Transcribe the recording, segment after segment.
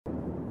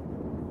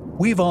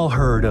We've all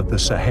heard of the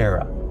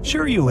Sahara.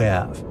 Sure you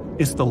have.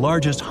 It's the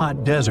largest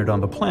hot desert on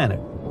the planet.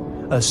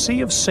 A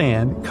sea of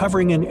sand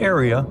covering an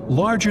area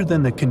larger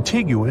than the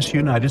contiguous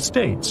United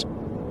States.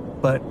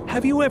 But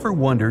have you ever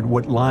wondered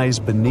what lies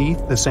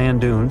beneath the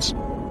sand dunes?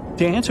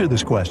 To answer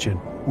this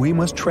question, we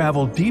must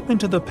travel deep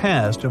into the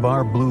past of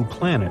our blue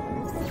planet.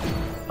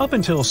 Up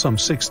until some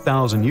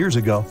 6,000 years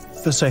ago,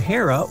 the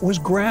Sahara was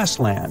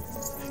grassland.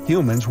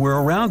 Humans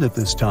were around at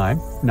this time,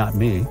 not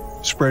me,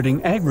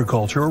 spreading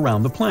agriculture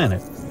around the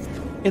planet.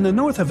 In the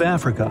north of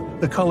Africa,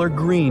 the color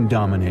green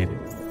dominated.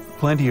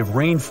 Plenty of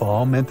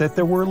rainfall meant that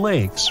there were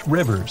lakes,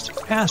 rivers,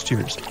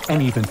 pastures,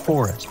 and even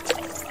forests.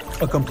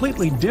 A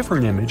completely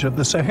different image of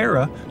the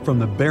Sahara from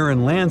the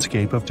barren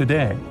landscape of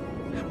today.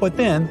 But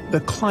then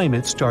the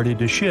climate started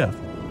to shift.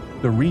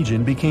 The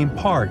region became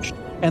parched,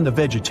 and the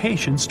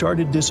vegetation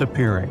started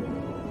disappearing.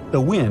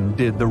 The wind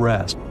did the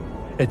rest.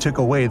 It took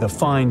away the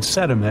fine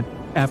sediment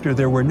after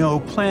there were no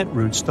plant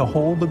roots to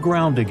hold the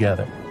ground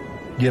together.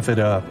 Give it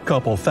a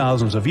couple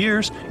thousands of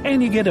years,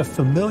 and you get a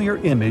familiar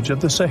image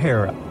of the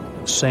Sahara.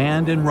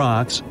 Sand and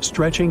rocks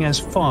stretching as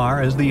far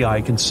as the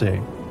eye can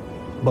see.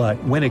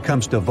 But when it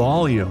comes to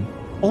volume,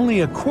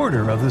 only a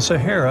quarter of the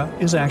Sahara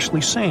is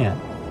actually sand.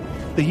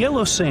 The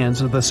yellow sands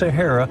of the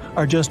Sahara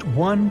are just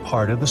one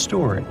part of the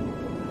story.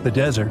 The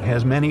desert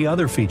has many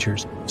other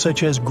features,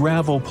 such as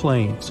gravel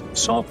plains,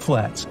 salt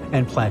flats,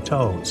 and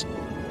plateaus.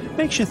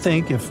 Makes you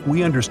think if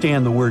we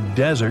understand the word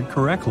desert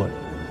correctly.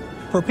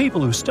 For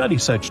people who study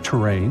such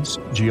terrains,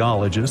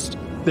 geologists,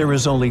 there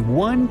is only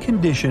one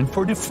condition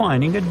for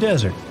defining a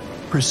desert: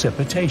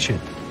 precipitation.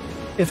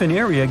 If an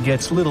area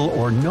gets little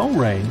or no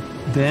rain,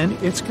 then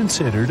it's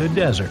considered a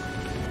desert.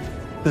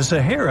 The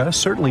Sahara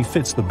certainly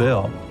fits the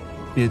bill.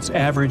 Its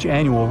average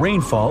annual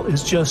rainfall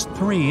is just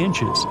 3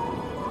 inches.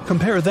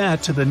 Compare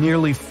that to the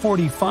nearly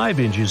 45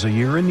 inches a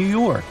year in New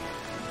York.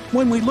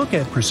 When we look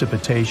at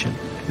precipitation,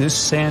 this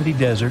sandy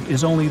desert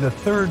is only the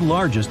third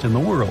largest in the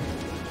world.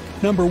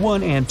 Number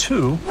 1 and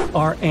 2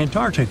 are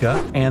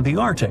Antarctica and the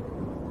Arctic.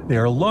 They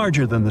are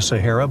larger than the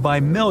Sahara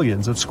by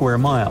millions of square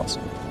miles.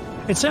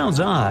 It sounds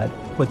odd,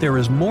 but there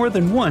is more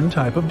than one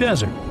type of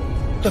desert.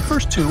 The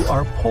first two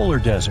are polar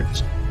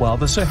deserts, while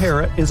the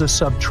Sahara is a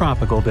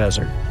subtropical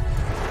desert.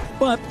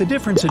 But the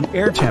difference in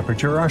air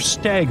temperature are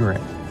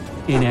staggering.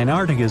 In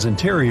Antarctica's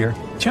interior,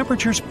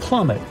 temperatures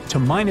plummet to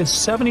minus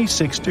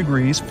 76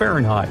 degrees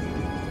Fahrenheit.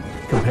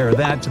 Compare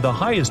that to the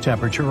highest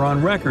temperature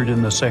on record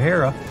in the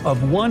Sahara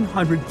of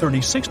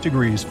 136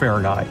 degrees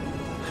Fahrenheit.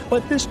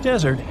 But this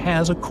desert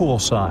has a cool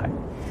side.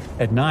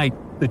 At night,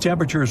 the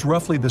temperature is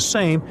roughly the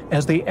same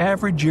as the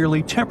average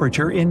yearly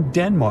temperature in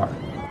Denmark.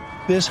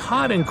 This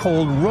hot and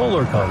cold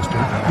roller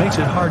coaster makes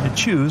it hard to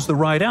choose the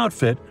right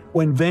outfit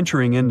when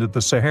venturing into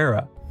the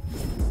Sahara.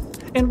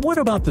 And what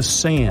about the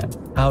sand?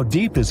 How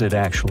deep is it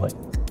actually?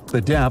 The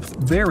depth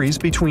varies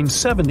between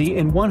 70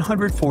 and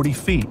 140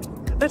 feet.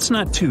 That's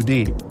not too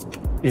deep.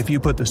 If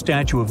you put the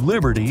Statue of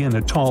Liberty in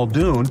a tall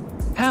dune,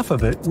 half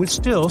of it would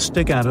still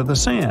stick out of the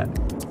sand.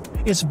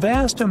 Its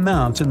vast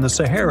amounts in the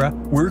Sahara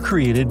were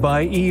created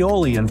by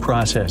aeolian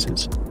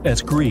processes.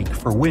 That's Greek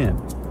for wind.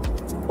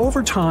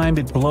 Over time,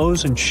 it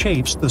blows and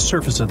shapes the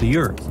surface of the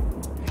earth.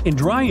 In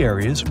dry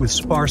areas with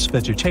sparse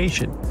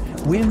vegetation,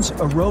 winds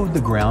erode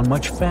the ground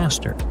much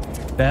faster.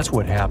 That's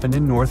what happened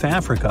in North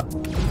Africa.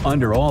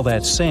 Under all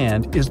that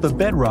sand is the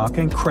bedrock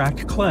and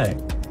cracked clay.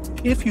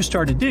 If you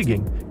started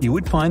digging, you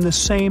would find the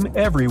same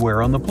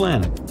everywhere on the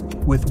planet,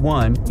 with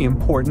one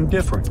important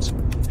difference.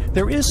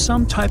 There is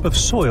some type of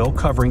soil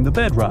covering the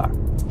bedrock.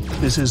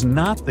 This is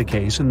not the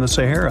case in the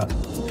Sahara.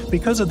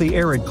 Because of the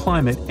arid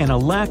climate and a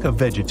lack of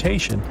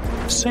vegetation,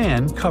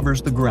 sand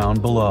covers the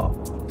ground below.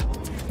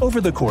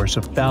 Over the course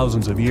of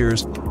thousands of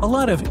years, a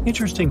lot of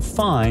interesting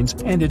finds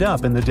ended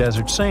up in the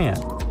desert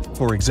sand.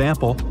 For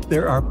example,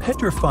 there are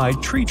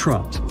petrified tree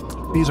trunks.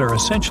 These are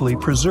essentially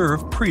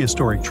preserved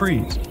prehistoric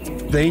trees.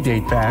 They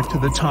date back to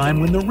the time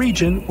when the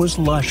region was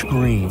lush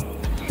green.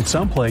 In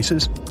some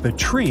places, the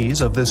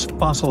trees of this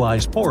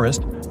fossilized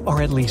forest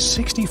are at least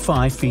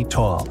 65 feet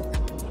tall.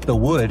 The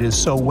wood is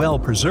so well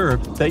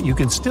preserved that you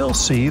can still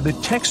see the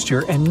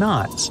texture and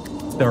knots.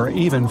 There are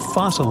even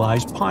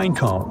fossilized pine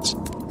cones.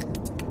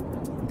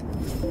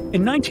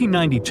 In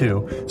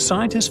 1992,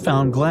 scientists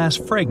found glass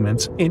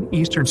fragments in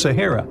eastern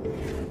Sahara.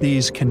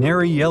 These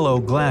canary yellow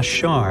glass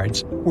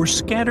shards were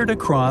scattered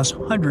across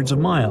hundreds of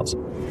miles.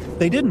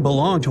 They didn't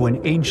belong to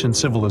an ancient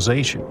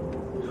civilization,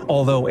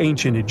 although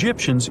ancient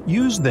Egyptians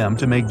used them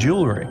to make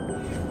jewelry.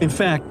 In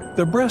fact,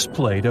 the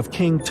breastplate of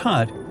King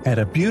Tut had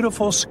a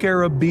beautiful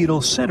scarab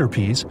beetle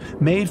centerpiece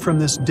made from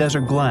this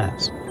desert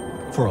glass.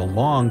 For a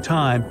long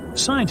time,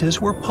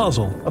 scientists were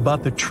puzzled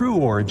about the true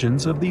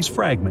origins of these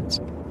fragments.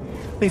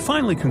 They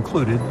finally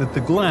concluded that the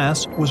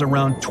glass was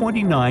around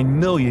 29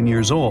 million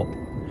years old.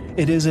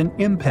 It is an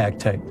impact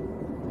tape.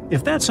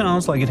 If that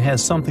sounds like it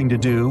has something to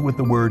do with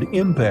the word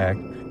impact,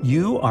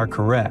 you are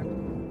correct.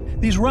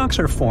 These rocks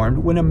are formed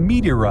when a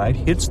meteorite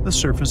hits the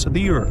surface of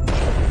the Earth.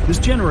 This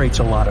generates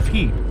a lot of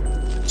heat.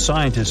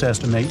 Scientists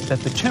estimate that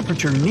the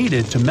temperature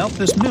needed to melt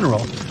this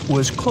mineral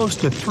was close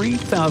to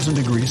 3,000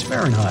 degrees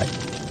Fahrenheit.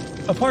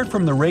 Apart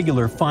from the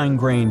regular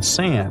fine-grained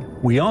sand,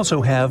 we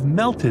also have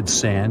melted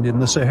sand in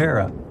the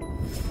Sahara.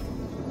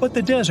 But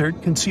the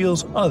desert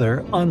conceals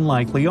other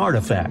unlikely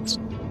artifacts.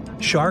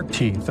 Shark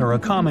teeth are a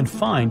common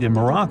find in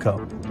Morocco,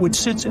 which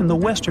sits in the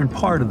western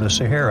part of the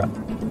Sahara.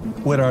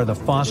 What are the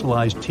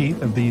fossilized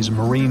teeth of these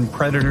marine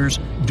predators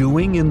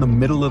doing in the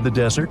middle of the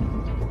desert?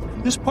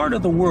 This part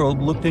of the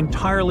world looked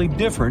entirely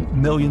different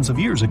millions of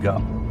years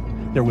ago.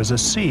 There was a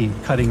sea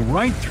cutting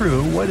right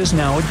through what is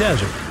now a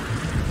desert.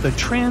 The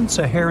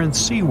Trans-Saharan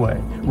Seaway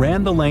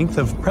ran the length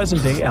of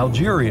present-day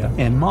Algeria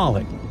and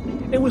Mali.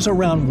 It was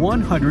around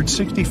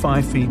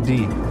 165 feet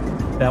deep.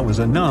 That was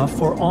enough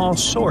for all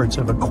sorts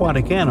of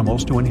aquatic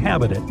animals to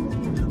inhabit it.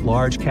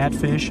 Large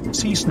catfish,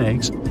 sea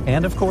snakes,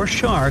 and of course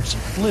sharks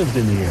lived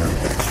in the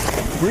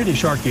area.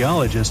 British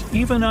archaeologists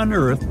even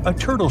unearthed a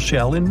turtle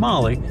shell in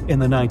Mali in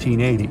the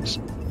 1980s.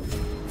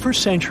 For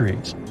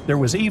centuries, there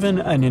was even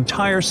an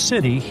entire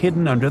city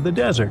hidden under the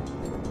desert.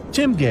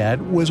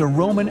 Timgad was a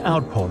Roman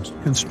outpost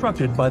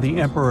constructed by the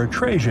Emperor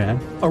Trajan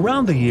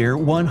around the year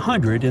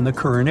 100 in the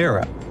current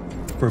era.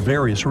 For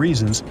various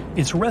reasons,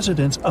 its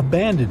residents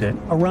abandoned it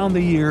around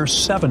the year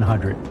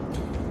 700.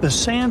 The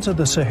sands of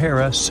the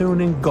Sahara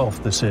soon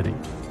engulfed the city.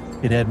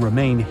 It had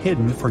remained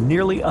hidden for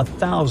nearly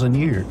 1,000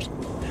 years.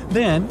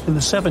 Then, in the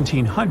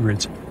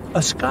 1700s,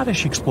 a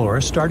Scottish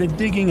explorer started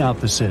digging out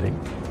the city.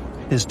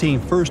 His team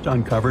first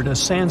uncovered a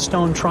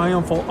sandstone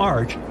triumphal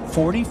arch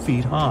 40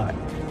 feet high,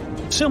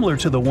 similar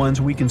to the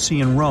ones we can see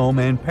in Rome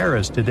and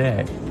Paris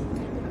today.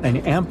 An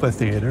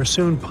amphitheater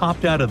soon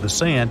popped out of the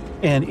sand,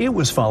 and it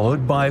was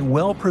followed by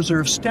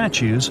well-preserved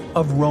statues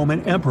of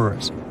Roman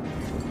emperors.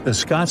 The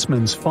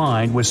Scotsman's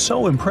find was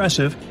so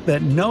impressive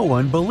that no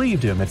one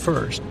believed him at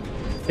first.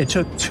 It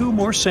took 2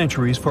 more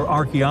centuries for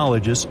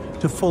archaeologists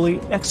to fully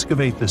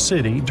excavate the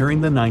city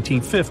during the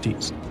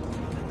 1950s.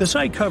 The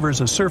site covers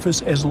a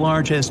surface as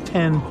large as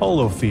 10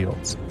 polo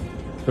fields.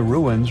 The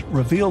ruins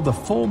reveal the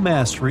full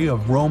mastery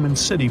of Roman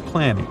city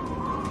planning.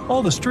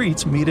 All the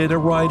streets meet at a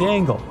right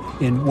angle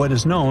in what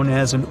is known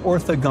as an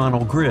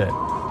orthogonal grid.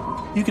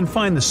 You can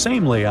find the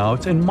same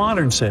layout in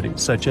modern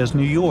cities such as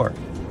New York.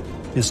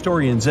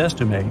 Historians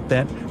estimate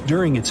that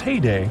during its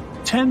heyday,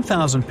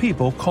 10,000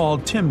 people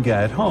called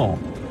Timgad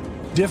home.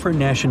 Different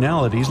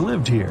nationalities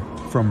lived here,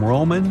 from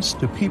Romans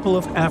to people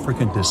of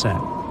African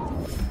descent.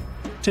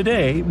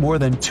 Today, more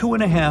than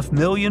 2.5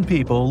 million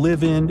people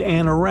live in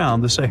and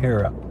around the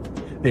Sahara.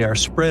 They are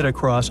spread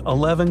across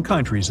 11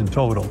 countries in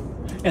total,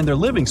 and their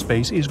living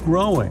space is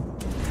growing.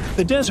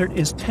 The desert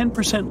is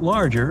 10%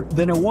 larger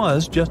than it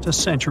was just a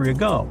century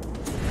ago.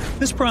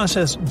 This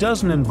process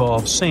doesn't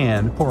involve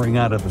sand pouring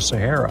out of the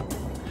Sahara.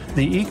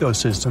 The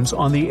ecosystems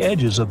on the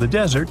edges of the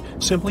desert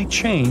simply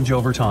change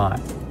over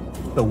time.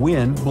 The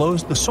wind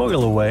blows the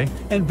soil away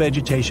and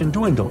vegetation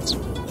dwindles,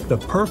 the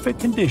perfect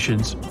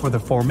conditions for the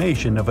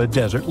formation of a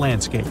desert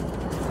landscape.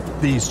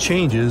 These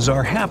changes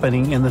are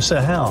happening in the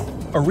Sahel,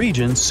 a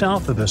region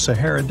south of the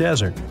Sahara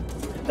Desert.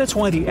 That's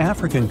why the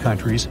African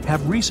countries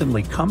have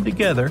recently come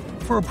together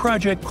for a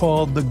project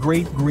called the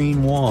Great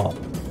Green Wall.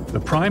 The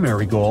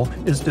primary goal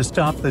is to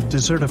stop the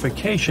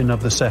desertification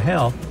of the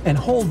Sahel and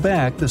hold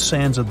back the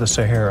sands of the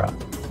Sahara.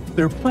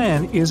 Their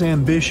plan is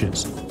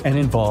ambitious and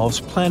involves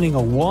planting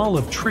a wall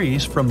of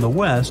trees from the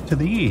west to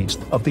the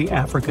east of the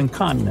African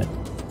continent.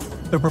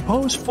 The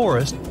proposed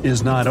forest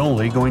is not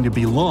only going to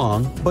be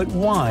long, but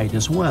wide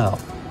as well.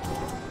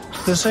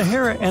 The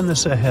Sahara and the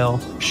Sahel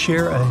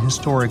share a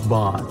historic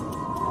bond.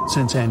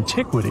 Since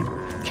antiquity,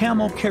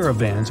 camel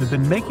caravans have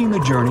been making the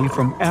journey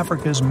from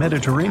Africa's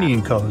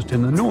Mediterranean coast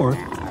in the north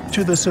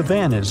to the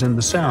savannas in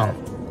the south.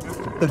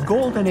 The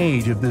golden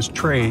age of this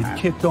trade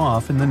kicked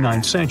off in the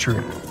 9th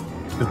century.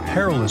 The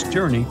perilous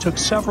journey took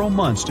several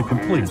months to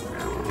complete.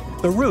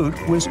 The route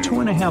was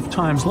 2.5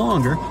 times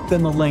longer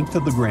than the length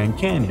of the Grand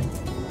Canyon.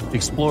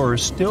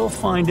 Explorers still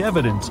find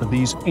evidence of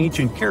these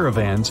ancient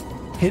caravans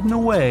hidden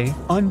away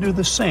under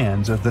the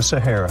sands of the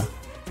Sahara.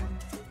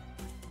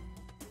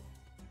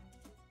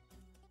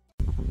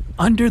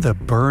 Under the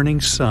burning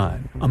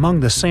sun, among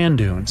the sand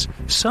dunes,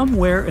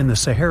 somewhere in the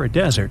Sahara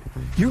Desert,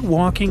 you're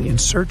walking in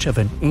search of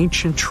an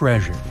ancient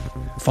treasure.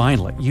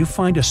 Finally, you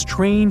find a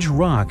strange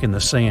rock in the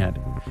sand.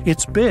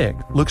 It's big,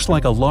 looks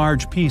like a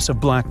large piece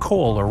of black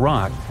coal or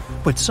rock,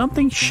 but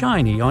something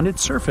shiny on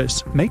its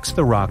surface makes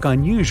the rock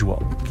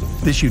unusual.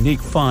 This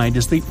unique find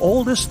is the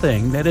oldest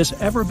thing that has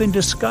ever been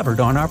discovered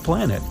on our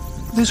planet.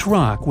 This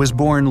rock was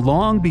born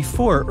long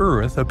before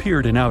Earth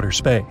appeared in outer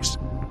space.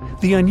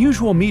 The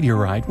unusual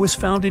meteorite was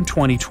found in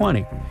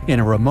 2020 in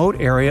a remote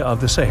area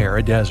of the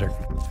Sahara Desert.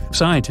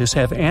 Scientists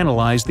have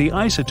analyzed the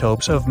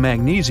isotopes of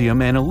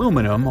magnesium and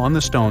aluminum on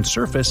the stone's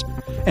surface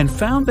and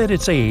found that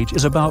its age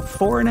is about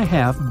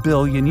 4.5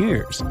 billion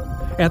years.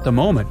 At the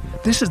moment,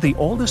 this is the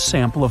oldest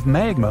sample of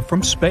magma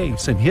from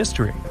space in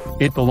history.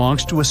 It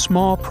belongs to a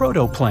small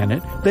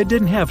protoplanet that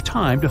didn't have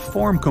time to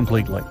form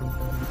completely.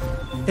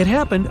 It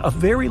happened a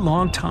very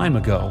long time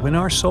ago when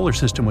our solar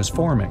system was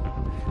forming.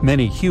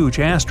 Many huge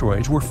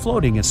asteroids were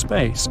floating in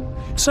space.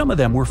 Some of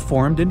them were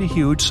formed into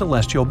huge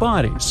celestial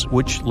bodies,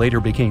 which later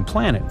became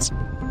planets.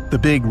 The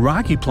big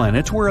rocky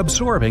planets were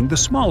absorbing the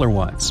smaller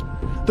ones.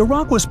 The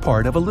rock was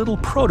part of a little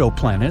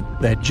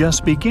protoplanet that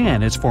just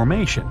began its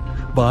formation,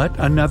 but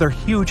another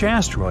huge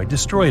asteroid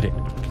destroyed it.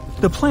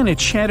 The planet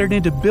shattered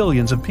into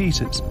billions of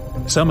pieces.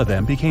 Some of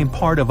them became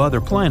part of other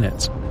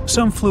planets,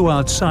 some flew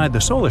outside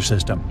the solar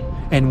system,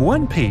 and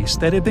one piece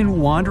that had been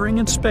wandering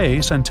in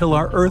space until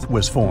our Earth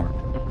was formed.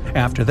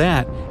 After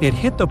that, it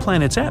hit the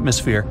planet's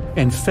atmosphere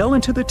and fell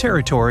into the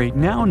territory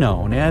now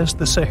known as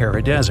the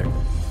Sahara Desert.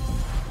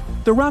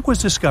 The rock was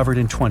discovered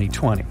in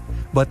 2020,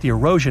 but the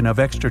erosion of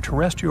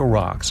extraterrestrial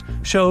rocks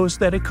shows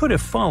that it could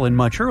have fallen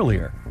much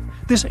earlier.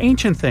 This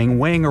ancient thing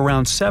weighing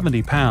around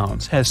 70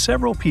 pounds has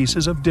several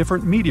pieces of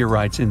different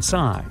meteorites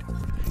inside.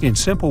 In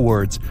simple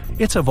words,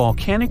 it's a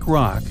volcanic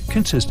rock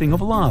consisting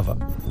of lava.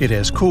 It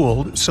has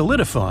cooled,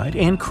 solidified,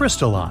 and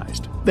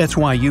crystallized. That's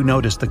why you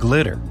notice the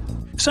glitter.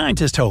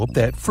 Scientists hope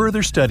that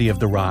further study of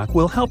the rock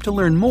will help to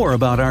learn more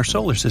about our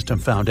solar system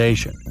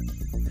foundation.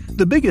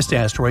 The biggest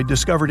asteroid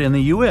discovered in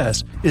the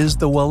U.S. is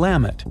the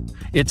Willamette.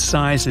 Its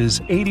size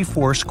is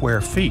 84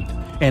 square feet,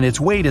 and its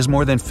weight is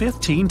more than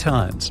 15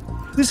 tons.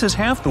 This is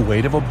half the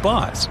weight of a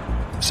bus.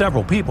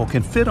 Several people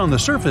can fit on the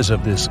surface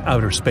of this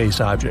outer space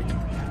object.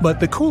 But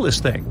the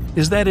coolest thing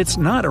is that it's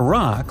not a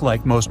rock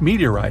like most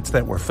meteorites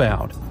that were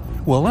found.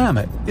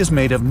 Willamette is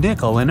made of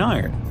nickel and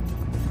iron.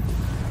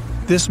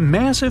 This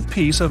massive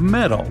piece of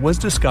metal was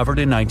discovered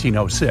in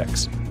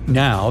 1906.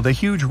 Now, the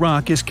huge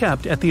rock is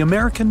kept at the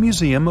American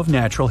Museum of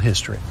Natural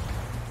History.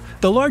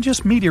 The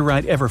largest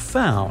meteorite ever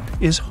found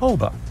is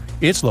Hoba.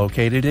 It's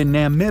located in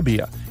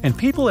Namibia, and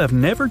people have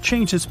never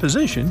changed its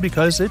position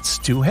because it's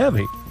too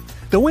heavy.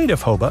 The weight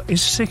of Hoba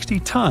is 60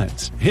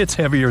 tons. It's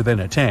heavier than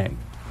a tank.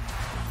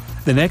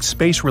 The next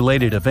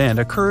space-related event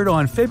occurred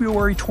on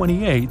February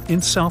 28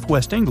 in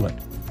southwest England.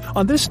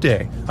 On this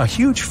day, a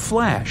huge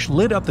flash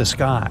lit up the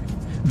sky.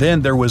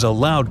 Then there was a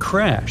loud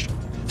crash.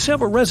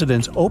 Several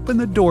residents opened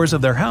the doors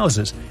of their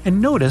houses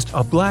and noticed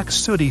a black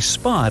sooty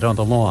spot on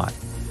the lawn.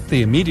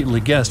 They immediately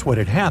guessed what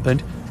had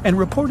happened and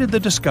reported the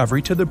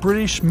discovery to the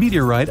British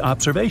Meteorite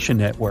Observation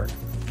Network.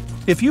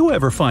 If you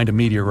ever find a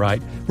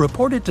meteorite,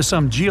 report it to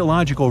some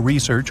geological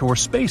research or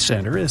space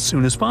center as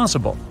soon as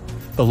possible.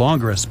 The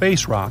longer a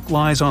space rock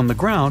lies on the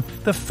ground,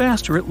 the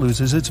faster it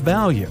loses its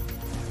value.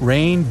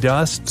 Rain,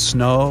 dust,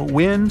 snow,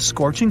 wind,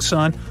 scorching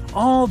sun,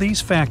 all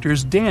these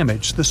factors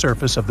damage the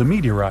surface of the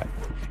meteorite.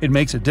 It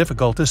makes it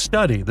difficult to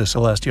study the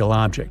celestial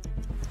object.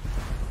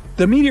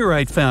 The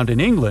meteorite found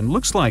in England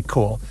looks like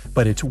coal,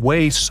 but it's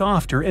way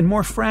softer and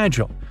more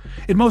fragile.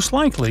 It most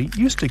likely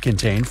used to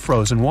contain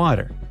frozen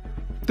water.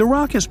 The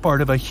rock is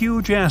part of a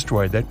huge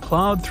asteroid that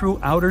plowed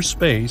through outer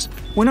space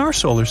when our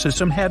solar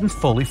system hadn't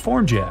fully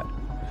formed yet.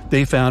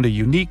 They found a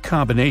unique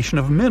combination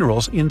of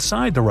minerals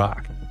inside the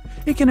rock.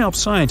 It can help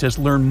scientists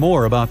learn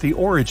more about the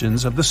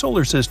origins of the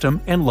solar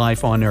system and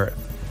life on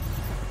Earth.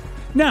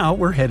 Now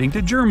we're heading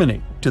to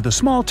Germany, to the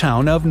small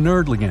town of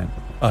Nördlingen.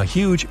 A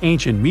huge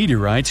ancient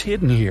meteorite's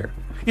hidden here.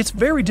 It's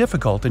very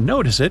difficult to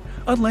notice it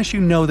unless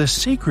you know the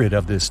secret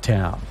of this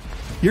town.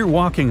 You're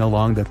walking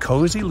along the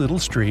cozy little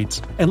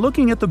streets and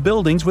looking at the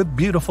buildings with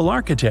beautiful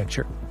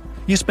architecture.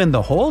 You spend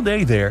the whole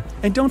day there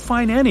and don't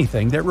find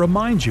anything that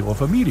reminds you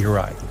of a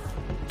meteorite.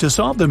 To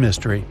solve the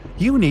mystery,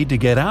 you need to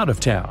get out of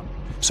town.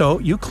 So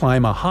you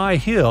climb a high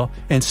hill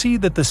and see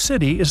that the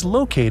city is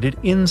located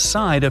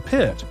inside a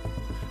pit.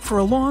 For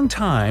a long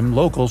time,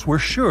 locals were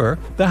sure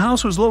the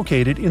house was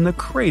located in the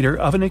crater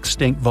of an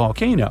extinct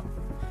volcano.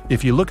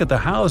 If you look at the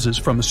houses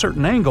from a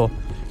certain angle,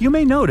 you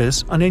may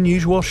notice an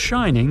unusual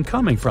shining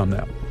coming from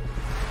them.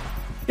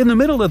 In the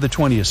middle of the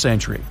 20th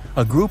century,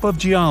 a group of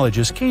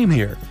geologists came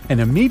here and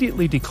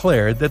immediately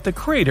declared that the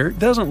crater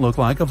doesn't look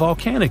like a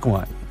volcanic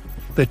one.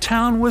 The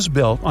town was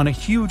built on a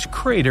huge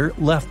crater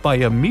left by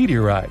a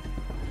meteorite.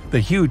 The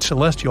huge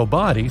celestial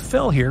body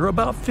fell here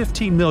about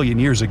 15 million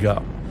years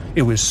ago.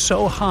 It was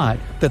so hot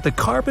that the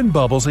carbon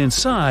bubbles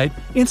inside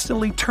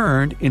instantly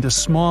turned into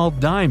small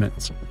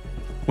diamonds.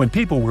 When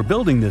people were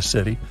building this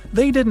city,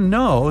 they didn't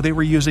know they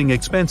were using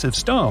expensive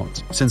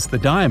stones, since the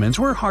diamonds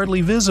were hardly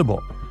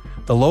visible.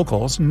 The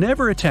locals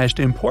never attached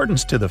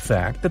importance to the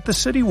fact that the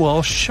city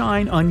walls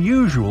shine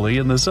unusually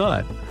in the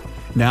sun.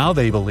 Now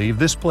they believe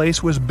this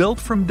place was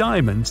built from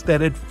diamonds that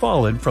had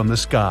fallen from the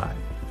sky.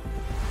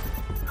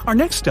 Our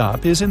next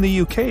stop is in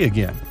the UK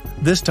again.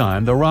 This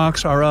time the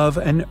rocks are of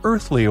an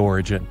earthly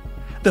origin.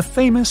 The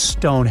famous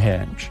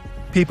Stonehenge.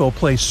 People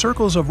place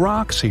circles of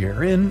rocks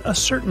here in a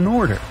certain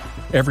order.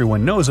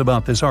 Everyone knows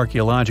about this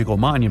archaeological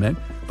monument,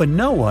 but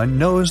no one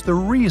knows the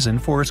reason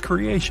for its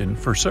creation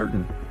for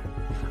certain.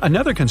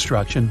 Another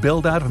construction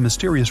built out of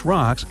mysterious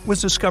rocks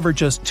was discovered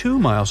just 2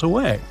 miles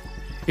away.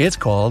 It's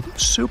called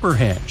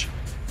Superhenge.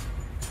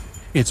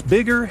 It's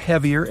bigger,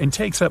 heavier, and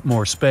takes up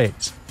more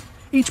space.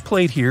 Each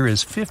plate here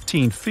is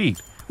 15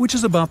 feet, which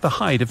is about the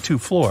height of 2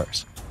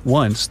 floors.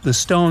 Once, the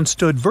stone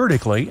stood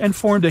vertically and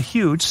formed a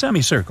huge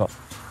semicircle,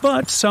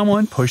 but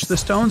someone pushed the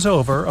stones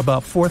over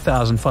about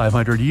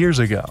 4,500 years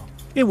ago.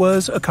 It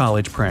was a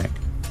college prank.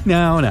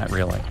 No, not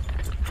really.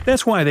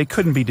 That's why they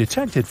couldn't be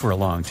detected for a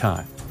long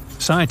time.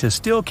 Scientists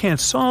still can't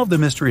solve the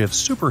mystery of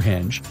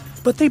Superhenge,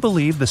 but they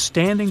believe the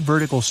standing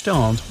vertical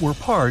stones were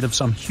part of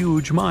some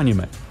huge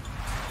monument.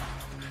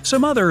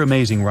 Some other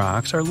amazing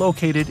rocks are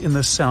located in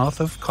the south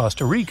of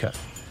Costa Rica.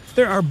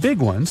 There are big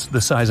ones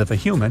the size of a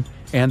human,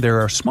 and there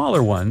are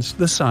smaller ones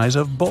the size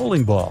of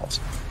bowling balls.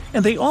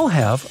 And they all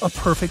have a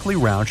perfectly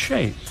round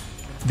shape.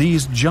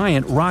 These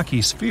giant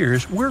rocky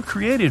spheres were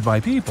created by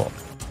people.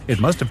 It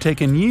must have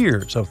taken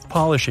years of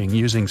polishing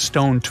using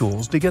stone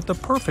tools to get the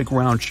perfect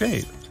round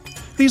shape.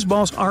 These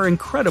balls are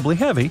incredibly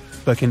heavy,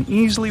 but can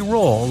easily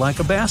roll like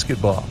a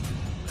basketball.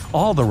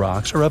 All the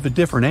rocks are of a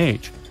different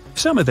age.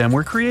 Some of them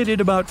were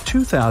created about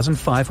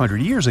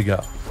 2,500 years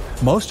ago.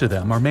 Most of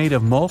them are made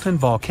of molten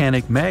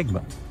volcanic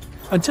magma.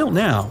 Until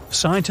now,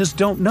 scientists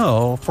don't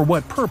know for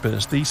what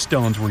purpose these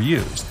stones were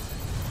used.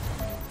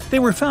 They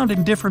were found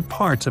in different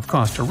parts of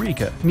Costa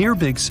Rica, near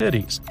big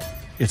cities.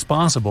 It's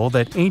possible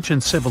that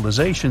ancient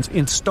civilizations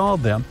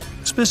installed them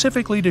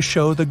specifically to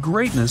show the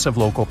greatness of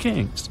local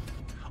kings.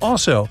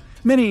 Also,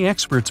 many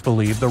experts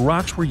believe the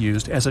rocks were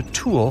used as a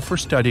tool for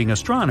studying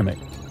astronomy.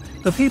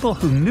 The people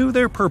who knew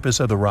their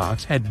purpose of the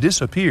rocks had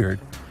disappeared,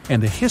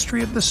 and the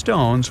history of the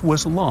stones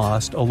was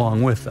lost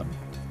along with them.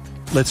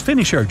 Let's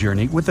finish our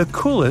journey with the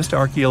coolest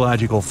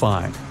archaeological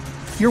find.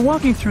 You're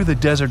walking through the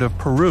desert of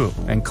Peru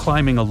and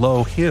climbing a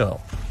low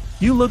hill.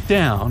 You look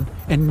down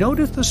and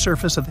notice the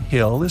surface of the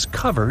hill is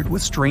covered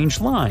with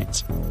strange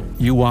lines.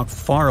 You walk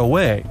far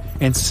away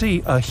and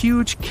see a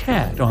huge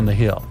cat on the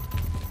hill.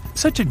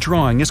 Such a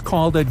drawing is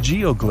called a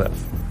geoglyph.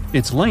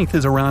 Its length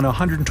is around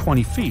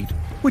 120 feet,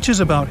 which is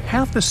about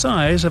half the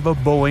size of a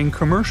Boeing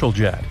commercial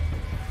jet.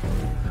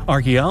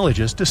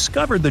 Archaeologists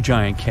discovered the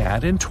giant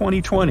cat in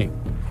 2020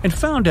 and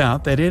found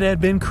out that it had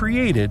been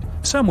created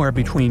somewhere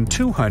between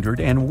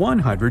 200 and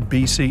 100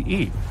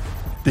 BCE.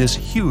 This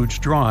huge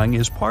drawing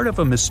is part of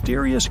a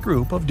mysterious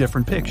group of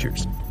different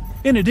pictures.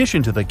 In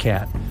addition to the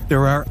cat,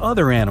 there are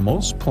other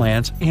animals,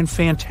 plants, and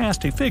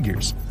fantastic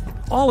figures.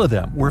 All of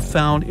them were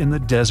found in the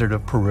desert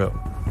of Peru.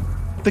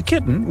 The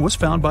kitten was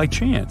found by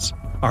chance.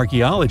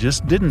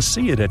 Archaeologists didn't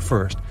see it at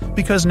first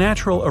because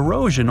natural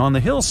erosion on the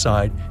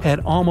hillside had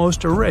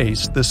almost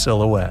erased the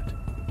silhouette.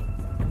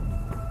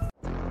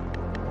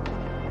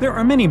 There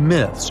are many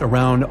myths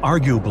around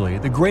arguably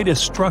the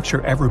greatest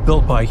structure ever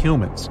built by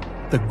humans,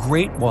 the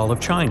Great Wall of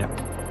China.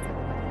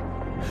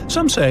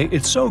 Some say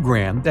it's so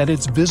grand that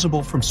it's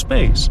visible from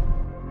space.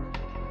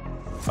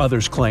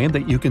 Others claim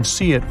that you can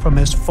see it from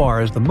as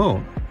far as the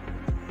moon.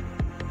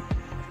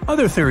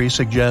 Other theories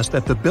suggest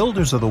that the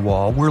builders of the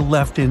wall were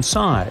left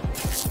inside.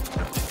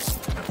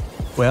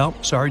 Well,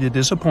 sorry to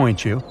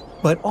disappoint you,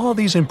 but all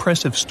these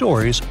impressive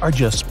stories are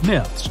just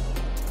myths.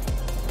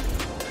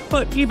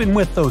 But even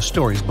with those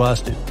stories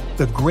busted,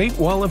 the Great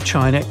Wall of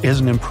China is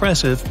an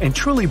impressive and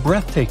truly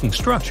breathtaking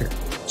structure.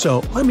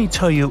 So let me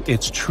tell you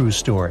its true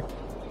story.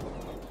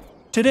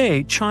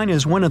 Today, China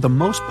is one of the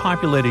most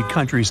populated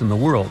countries in the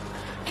world,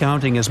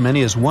 counting as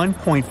many as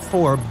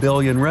 1.4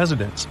 billion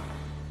residents.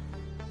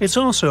 It's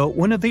also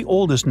one of the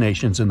oldest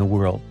nations in the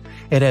world.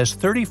 It has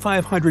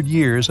 3,500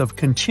 years of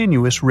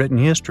continuous written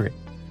history,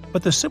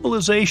 but the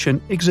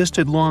civilization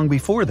existed long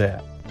before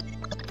that.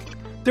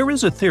 There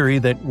is a theory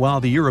that while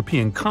the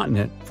European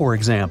continent, for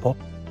example,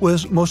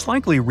 was most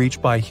likely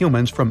reached by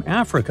humans from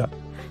Africa,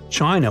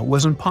 China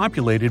wasn't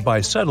populated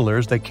by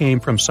settlers that came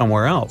from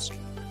somewhere else.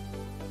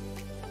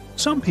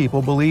 Some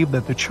people believe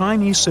that the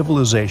Chinese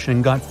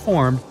civilization got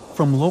formed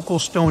from local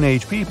Stone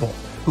Age people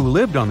who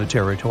lived on the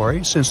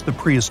territory since the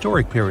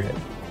prehistoric period.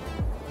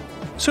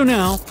 So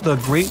now, the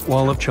Great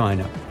Wall of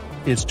China.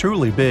 It's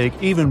truly big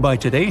even by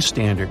today's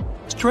standard,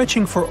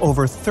 stretching for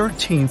over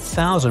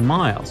 13,000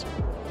 miles.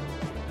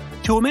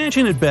 To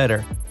imagine it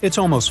better, it's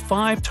almost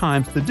 5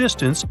 times the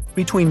distance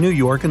between New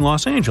York and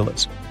Los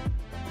Angeles.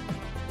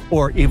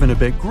 Or even a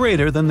bit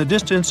greater than the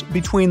distance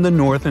between the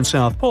North and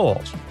South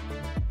Poles.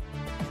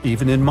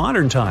 Even in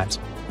modern times,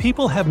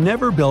 people have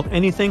never built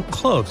anything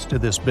close to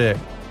this big.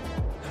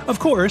 Of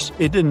course,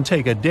 it didn't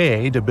take a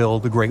day to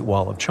build the Great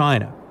Wall of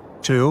China.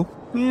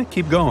 2?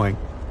 Keep going.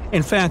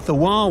 In fact, the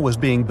wall was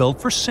being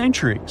built for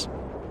centuries.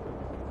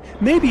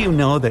 Maybe you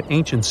know that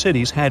ancient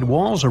cities had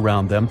walls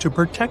around them to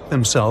protect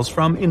themselves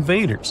from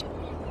invaders.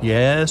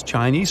 Yes,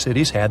 Chinese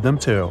cities had them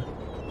too.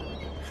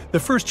 The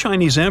first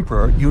Chinese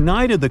emperor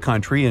united the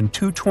country in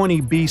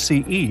 220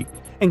 BCE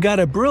and got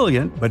a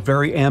brilliant but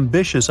very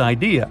ambitious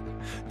idea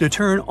to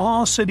turn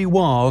all city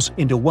walls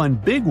into one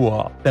big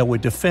wall that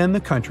would defend the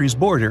country's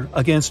border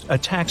against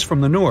attacks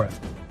from the north.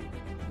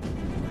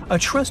 A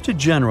trusted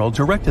general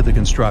directed the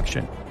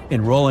construction,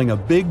 enrolling a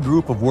big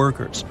group of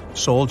workers,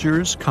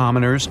 soldiers,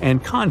 commoners,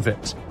 and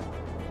convicts.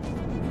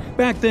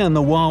 Back then,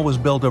 the wall was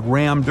built of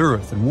rammed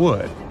earth and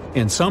wood.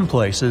 In some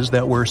places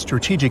that were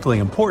strategically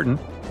important,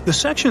 the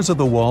sections of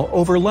the wall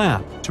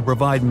overlapped to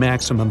provide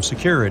maximum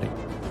security.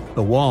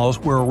 The walls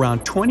were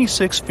around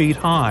 26 feet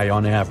high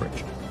on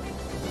average.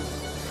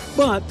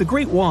 But the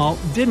Great Wall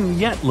didn't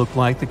yet look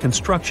like the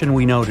construction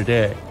we know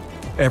today.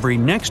 Every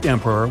next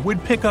emperor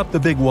would pick up the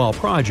big wall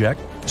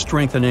project,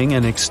 strengthening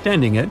and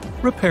extending it,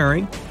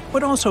 repairing,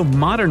 but also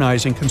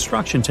modernizing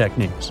construction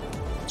techniques.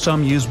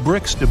 Some used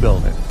bricks to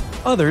build it,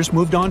 others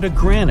moved on to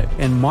granite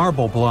and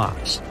marble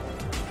blocks.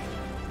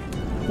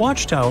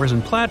 Watchtowers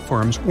and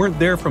platforms weren't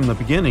there from the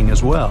beginning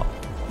as well.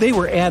 They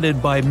were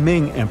added by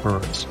Ming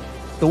emperors.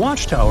 The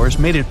watchtowers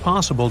made it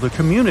possible to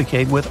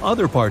communicate with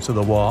other parts of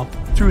the wall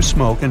through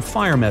smoke and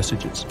fire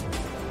messages.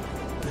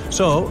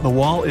 So, the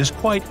wall is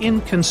quite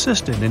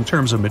inconsistent in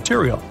terms of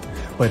material,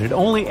 but it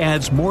only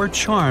adds more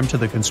charm to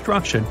the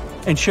construction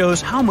and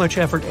shows how much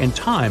effort and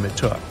time it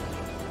took.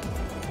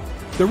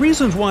 The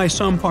reasons why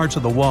some parts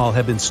of the wall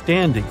have been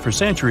standing for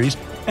centuries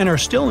and are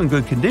still in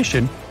good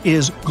condition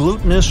is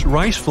glutinous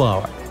rice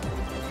flour.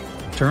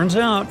 Turns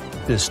out,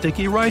 this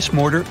sticky rice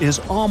mortar is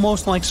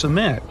almost like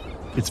cement.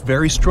 It's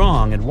very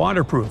strong and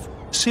waterproof,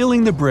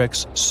 sealing the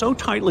bricks so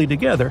tightly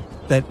together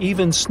that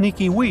even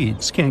sneaky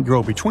weeds can't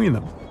grow between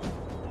them.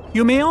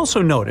 You may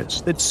also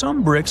notice that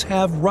some bricks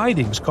have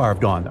writings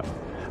carved on them.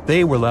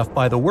 They were left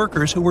by the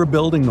workers who were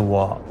building the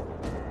wall.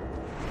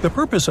 The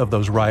purpose of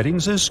those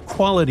writings is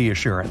quality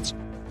assurance.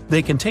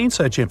 They contain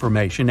such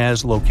information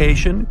as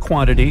location,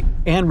 quantity,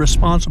 and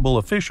responsible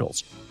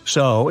officials.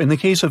 So, in the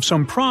case of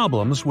some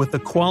problems with the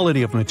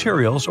quality of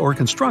materials or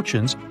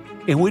constructions,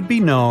 it would be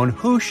known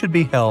who should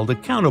be held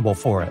accountable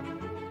for it.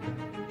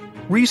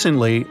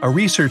 Recently, a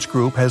research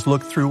group has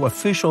looked through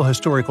official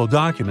historical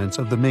documents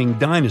of the Ming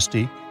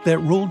Dynasty that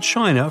ruled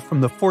China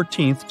from the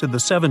 14th to the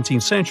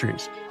 17th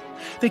centuries.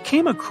 They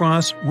came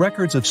across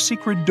records of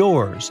secret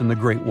doors in the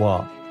Great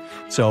Wall,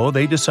 so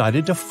they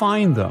decided to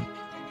find them.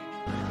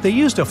 They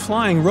used a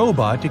flying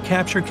robot to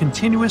capture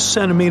continuous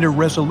centimeter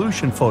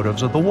resolution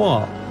photos of the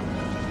wall.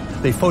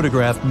 They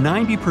photographed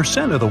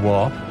 90% of the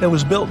wall that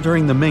was built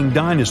during the Ming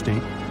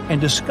Dynasty and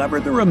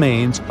discovered the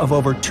remains of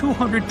over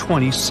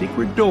 220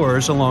 secret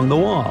doors along the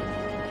wall.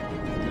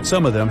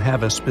 Some of them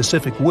have a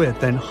specific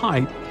width and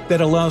height that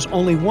allows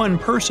only one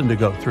person to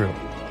go through.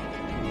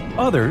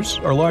 Others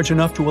are large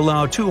enough to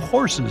allow 2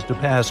 horses to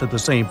pass at the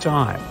same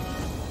time.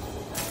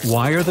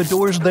 Why are the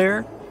doors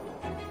there?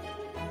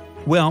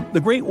 Well,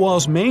 the Great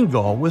Wall's main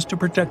goal was to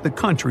protect the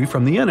country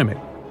from the enemy.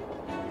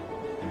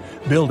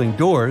 Building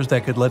doors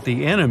that could let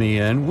the enemy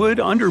in would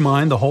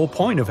undermine the whole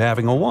point of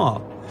having a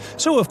wall.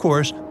 So, of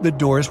course, the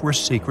doors were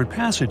secret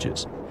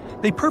passages.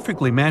 They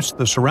perfectly matched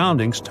the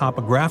surroundings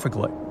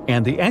topographically,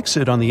 and the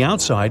exit on the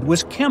outside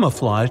was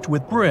camouflaged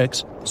with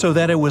bricks so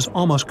that it was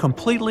almost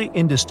completely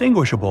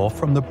indistinguishable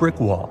from the brick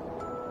wall.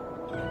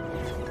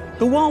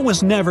 The wall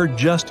was never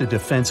just a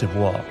defensive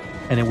wall,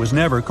 and it was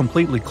never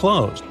completely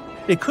closed.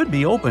 It could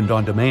be opened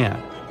on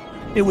demand.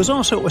 It was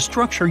also a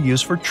structure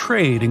used for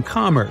trade and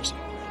commerce,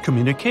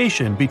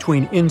 communication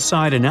between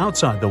inside and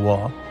outside the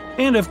wall,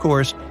 and of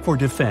course, for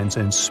defense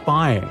and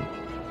spying.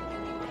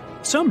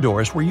 Some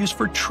doors were used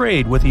for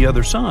trade with the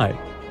other side.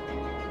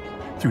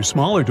 Through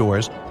smaller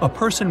doors, a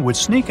person would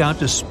sneak out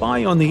to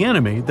spy on the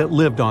enemy that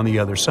lived on the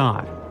other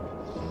side.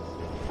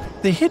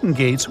 The hidden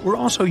gates were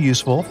also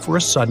useful for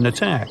a sudden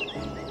attack.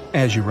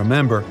 As you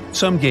remember,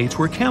 some gates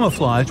were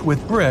camouflaged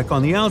with brick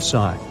on the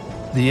outside.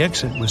 The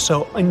exit was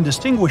so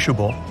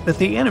indistinguishable that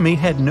the enemy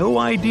had no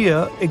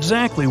idea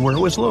exactly where it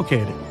was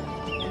located.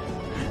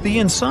 The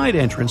inside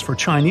entrance for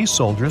Chinese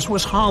soldiers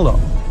was hollow,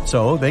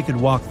 so they could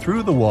walk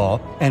through the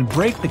wall and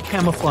break the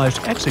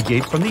camouflaged exit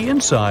gate from the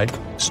inside,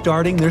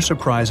 starting their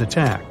surprise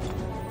attack.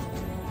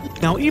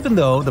 Now, even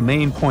though the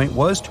main point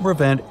was to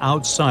prevent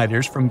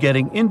outsiders from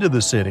getting into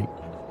the city,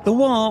 the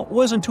wall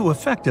wasn't too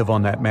effective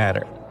on that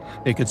matter.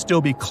 It could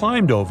still be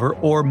climbed over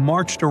or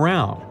marched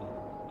around.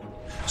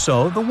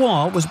 So the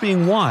wall was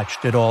being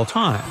watched at all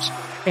times,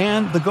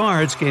 and the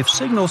guards gave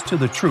signals to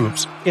the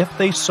troops if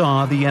they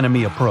saw the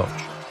enemy approach.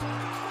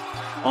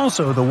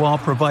 Also, the wall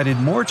provided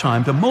more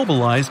time to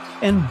mobilize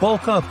and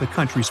bulk up the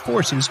country's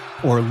forces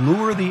or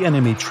lure the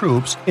enemy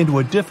troops into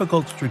a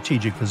difficult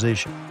strategic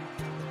position.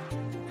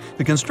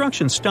 The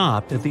construction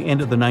stopped at the end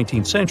of the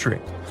 19th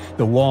century.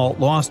 The wall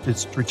lost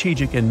its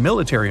strategic and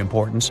military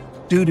importance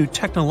due to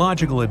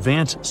technological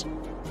advances.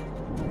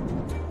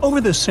 Over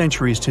the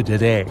centuries to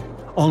today,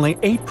 only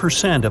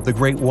 8% of the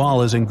Great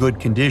Wall is in good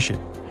condition,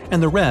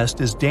 and the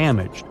rest is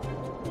damaged.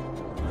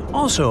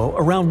 Also,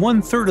 around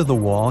 1/3 of the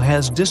wall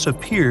has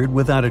disappeared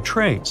without a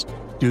trace,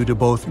 due to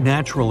both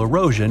natural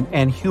erosion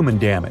and human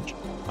damage.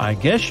 I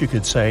guess you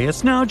could say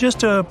it's now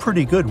just a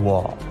pretty good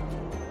wall.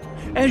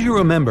 As you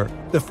remember,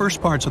 the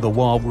first parts of the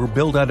wall were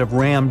built out of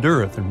rammed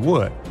earth and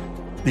wood.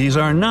 These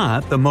are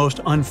not the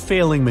most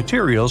unfailing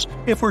materials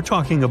if we're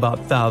talking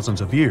about thousands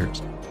of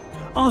years.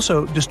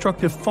 Also,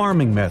 destructive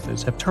farming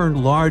methods have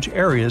turned large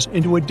areas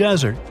into a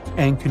desert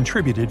and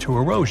contributed to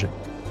erosion.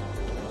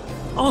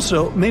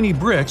 Also, many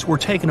bricks were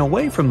taken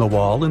away from the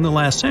wall in the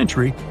last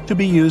century to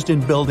be used in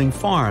building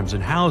farms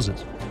and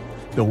houses.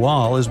 The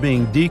wall is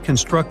being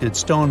deconstructed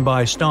stone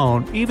by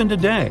stone even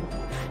today,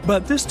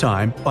 but this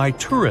time by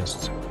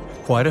tourists.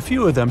 Quite a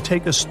few of them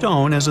take a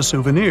stone as a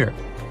souvenir.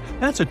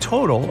 That's a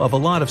total of a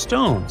lot of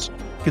stones,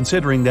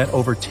 considering that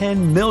over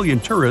 10 million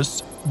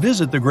tourists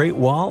visit the Great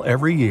Wall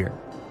every year.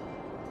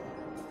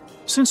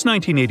 Since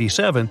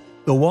 1987,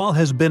 the wall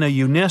has been a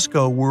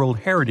UNESCO World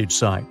Heritage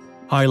Site,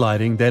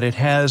 highlighting that it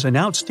has an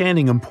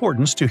outstanding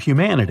importance to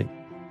humanity.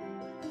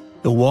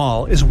 The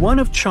wall is one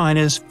of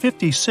China's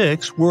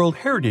 56 World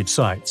Heritage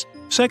Sites,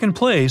 second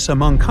place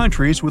among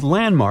countries with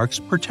landmarks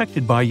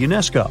protected by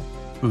UNESCO.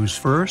 Who's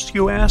first,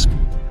 you ask?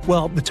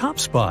 Well, the top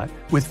spot,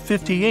 with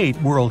 58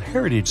 World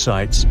Heritage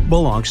Sites,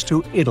 belongs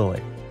to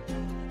Italy.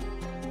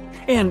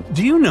 And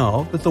do you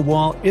know that the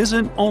wall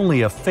isn't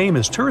only a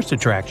famous tourist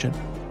attraction,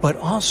 but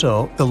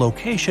also the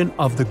location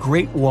of the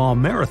Great Wall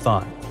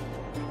Marathon?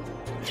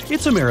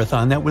 It's a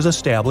marathon that was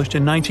established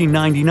in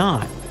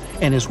 1999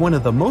 and is one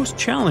of the most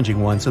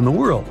challenging ones in the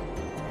world.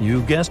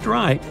 You guessed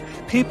right,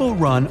 people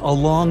run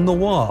along the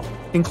wall,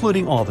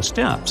 including all the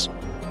steps.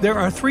 There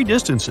are 3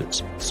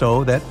 distances,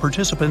 so that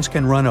participants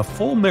can run a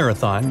full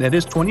marathon that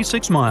is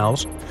 26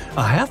 miles,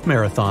 a half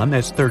marathon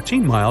that's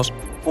 13 miles,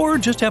 or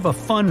just have a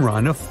fun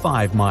run of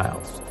 5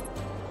 miles.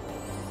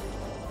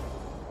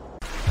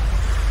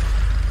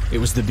 It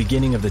was the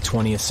beginning of the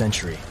 20th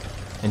century,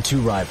 and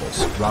 2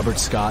 rivals, Robert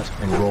Scott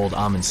and Roald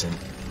Amundsen,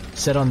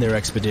 set on their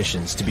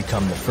expeditions to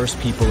become the first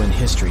people in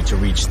history to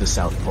reach the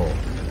South Pole.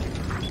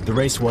 The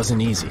race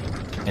wasn't easy,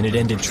 and it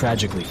ended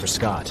tragically for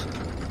Scott.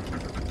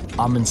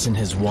 Amundsen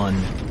has won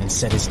and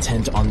set his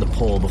tent on the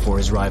pole before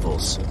his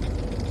rivals.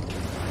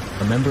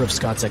 A member of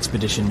Scott's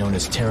expedition known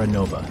as Terra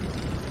Nova,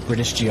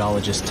 British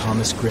geologist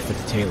Thomas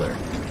Griffith Taylor,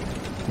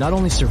 not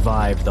only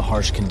survived the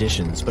harsh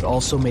conditions but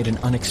also made an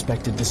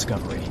unexpected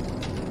discovery.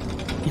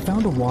 He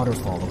found a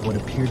waterfall of what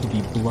appeared to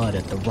be blood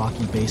at the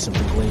rocky base of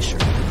the glacier,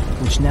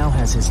 which now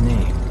has his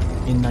name,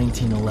 in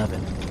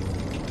 1911.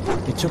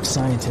 It took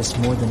scientists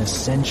more than a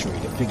century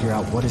to figure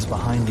out what is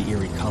behind the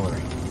eerie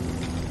coloring.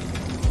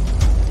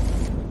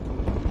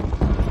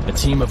 A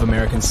team of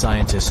American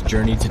scientists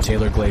journeyed to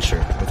Taylor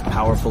Glacier with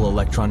powerful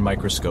electron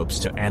microscopes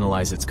to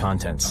analyze its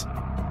contents.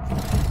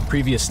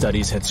 Previous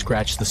studies had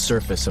scratched the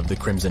surface of the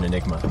Crimson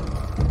Enigma,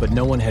 but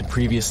no one had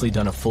previously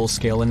done a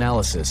full-scale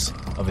analysis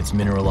of its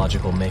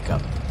mineralogical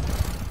makeup.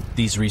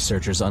 These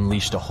researchers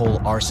unleashed a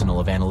whole arsenal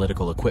of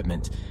analytical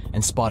equipment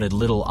and spotted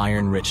little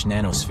iron-rich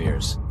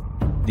nanospheres.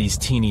 These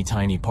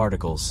teeny-tiny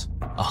particles,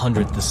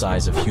 1/100th the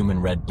size of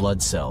human red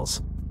blood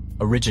cells,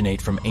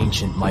 originate from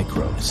ancient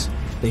microbes.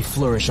 They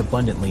flourish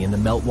abundantly in the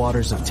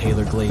meltwaters of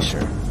Taylor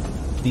Glacier.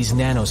 These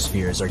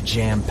nanospheres are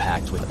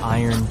jam-packed with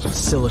iron,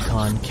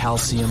 silicon,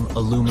 calcium,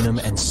 aluminum,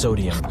 and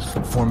sodium,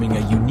 forming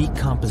a unique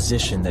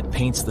composition that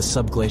paints the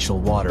subglacial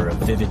water a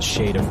vivid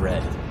shade of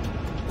red.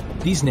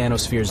 These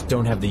nanospheres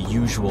don't have the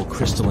usual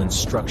crystalline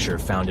structure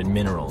found in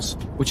minerals,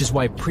 which is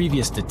why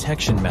previous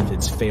detection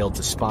methods failed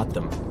to spot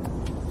them.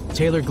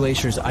 Taylor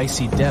Glacier's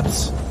icy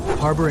depths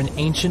harbor an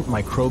ancient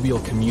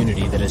microbial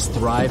community that has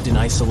thrived in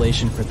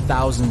isolation for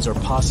thousands or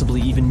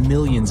possibly even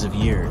millions of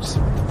years.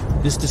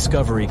 This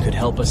discovery could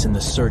help us in the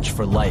search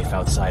for life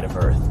outside of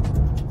Earth.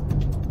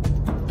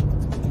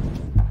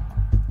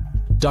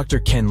 Dr.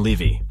 Ken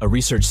Levy, a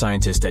research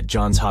scientist at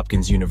Johns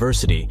Hopkins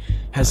University,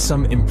 has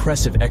some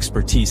impressive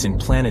expertise in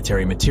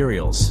planetary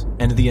materials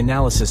and the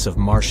analysis of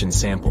Martian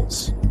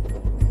samples.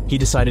 He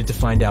decided to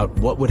find out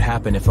what would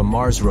happen if a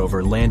Mars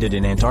rover landed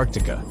in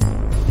Antarctica.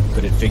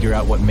 Could it figure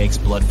out what makes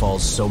bloodfalls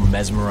so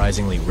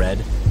mesmerizingly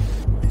red?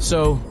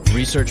 So,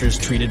 researchers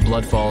treated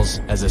bloodfalls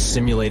as a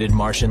simulated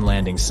Martian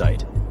landing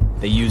site.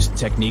 They used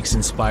techniques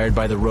inspired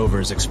by the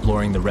rovers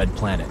exploring the red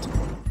planet.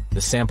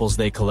 The samples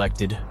they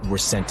collected were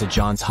sent to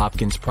Johns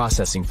Hopkins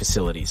processing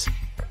facilities.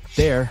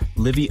 There,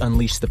 Livy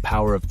unleashed the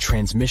power of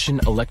transmission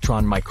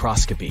electron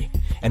microscopy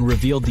and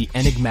revealed the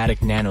enigmatic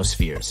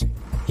nanospheres.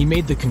 He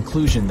made the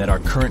conclusion that our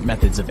current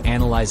methods of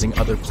analyzing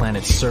other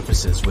planets'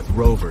 surfaces with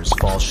rovers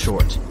fall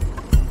short.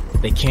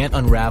 They can't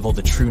unravel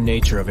the true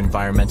nature of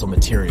environmental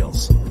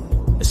materials,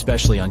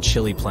 especially on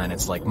chilly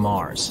planets like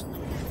Mars.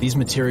 These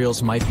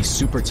materials might be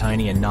super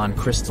tiny and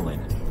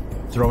non-crystalline,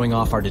 throwing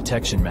off our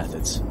detection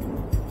methods.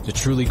 To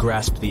truly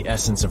grasp the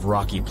essence of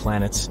rocky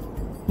planets,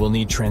 we'll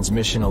need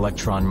transmission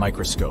electron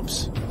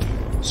microscopes.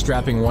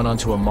 Strapping one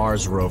onto a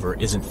Mars rover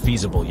isn't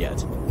feasible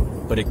yet,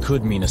 but it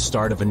could mean a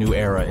start of a new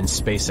era in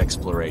space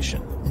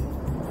exploration.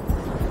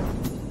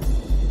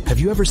 Have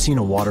you ever seen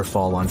a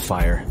waterfall on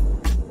fire?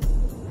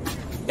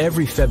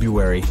 Every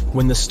February,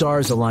 when the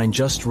stars align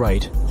just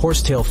right,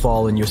 Horsetail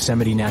Fall in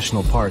Yosemite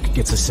National Park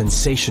gets a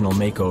sensational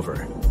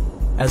makeover.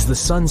 As the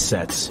sun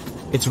sets,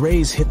 its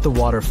rays hit the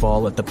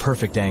waterfall at the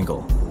perfect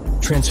angle,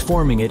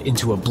 transforming it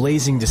into a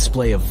blazing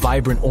display of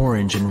vibrant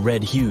orange and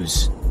red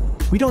hues.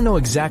 We don't know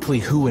exactly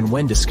who and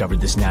when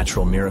discovered this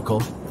natural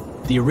miracle.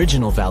 The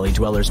original valley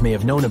dwellers may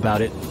have known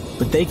about it,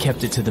 but they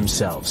kept it to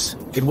themselves.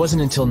 It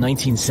wasn't until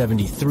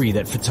 1973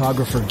 that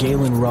photographer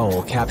Galen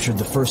Rowell captured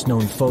the first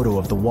known photo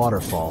of the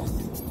waterfall,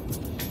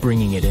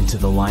 bringing it into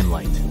the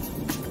limelight.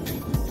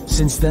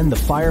 Since then, the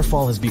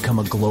firefall has become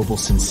a global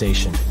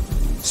sensation,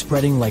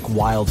 spreading like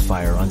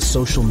wildfire on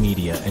social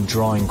media and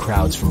drawing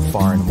crowds from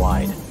far and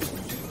wide.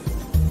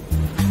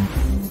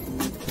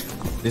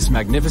 This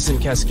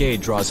magnificent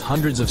cascade draws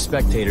hundreds of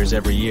spectators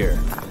every year,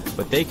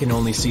 but they can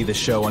only see the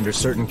show under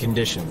certain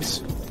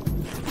conditions.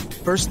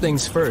 First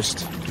things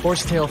first,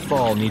 Horsetail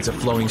Fall needs a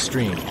flowing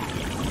stream.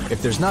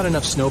 If there's not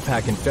enough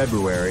snowpack in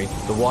February,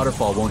 the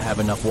waterfall won't have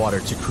enough water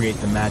to create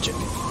the magic.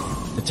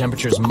 The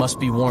temperatures must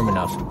be warm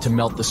enough to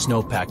melt the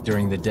snowpack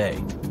during the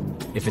day.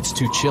 If it's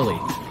too chilly,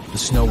 the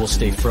snow will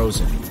stay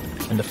frozen,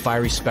 and the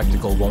fiery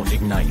spectacle won't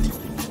ignite.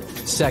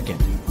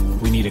 Second,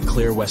 we need a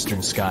clear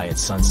western sky at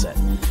sunset.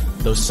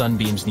 Those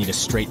sunbeams need a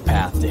straight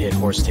path to hit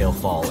Horsetail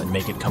Fall and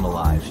make it come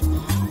alive.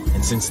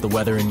 And since the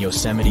weather in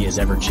Yosemite is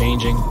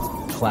ever-changing,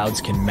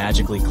 clouds can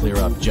magically clear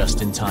up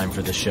just in time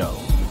for the show.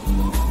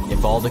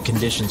 If all the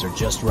conditions are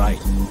just right,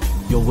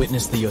 you'll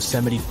witness the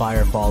Yosemite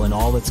Firefall in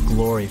all its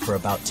glory for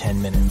about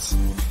 10 minutes.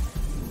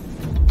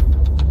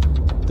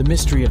 The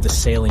mystery of the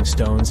sailing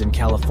stones in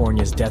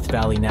California's Death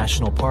Valley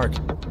National Park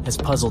has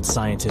puzzled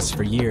scientists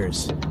for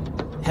years.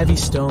 Heavy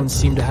stones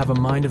seem to have a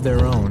mind of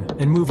their own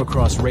and move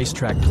across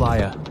Racetrack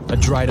Playa, a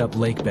dried-up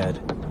lake bed.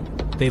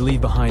 They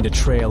leave behind a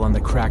trail on the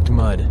cracked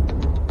mud.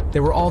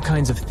 There were all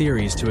kinds of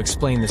theories to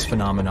explain this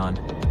phenomenon,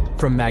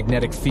 from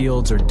magnetic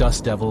fields or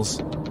dust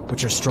devils,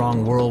 which are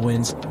strong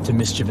whirlwinds, to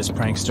mischievous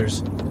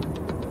pranksters.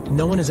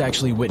 No one has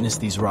actually witnessed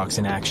these rocks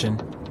in action,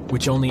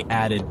 which only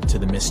added to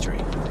the mystery.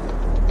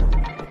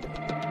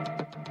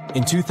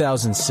 In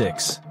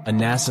 2006, a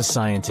NASA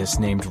scientist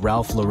named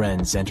Ralph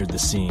Lorenz entered the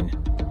scene.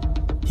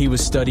 He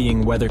was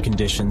studying weather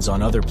conditions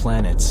on other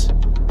planets,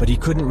 but he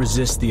couldn't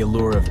resist the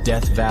allure of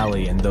Death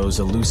Valley and those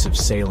elusive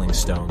sailing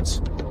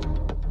stones.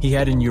 He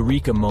had an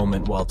eureka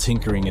moment while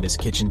tinkering at his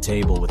kitchen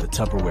table with a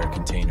Tupperware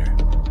container.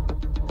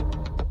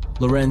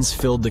 Lorenz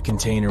filled the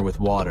container with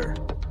water,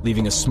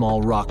 leaving a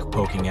small rock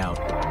poking out,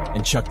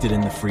 and chucked it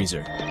in the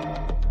freezer.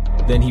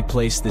 Then he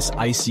placed this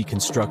icy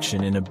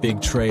construction in a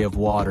big tray of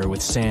water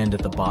with sand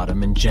at the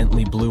bottom and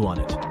gently blew on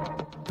it.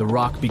 The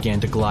rock began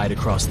to glide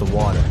across the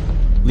water,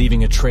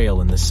 leaving a trail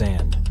in the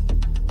sand.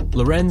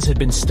 Lorenz had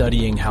been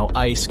studying how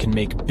ice can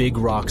make big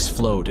rocks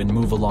float and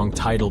move along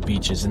tidal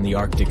beaches in the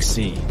Arctic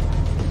Sea.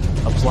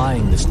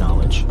 Applying this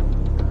knowledge,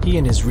 he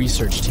and his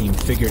research team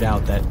figured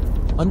out that,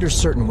 under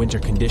certain winter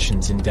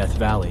conditions in Death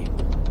Valley,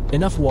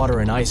 enough water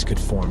and ice could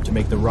form to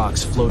make the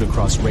rocks float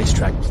across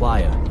Racetrack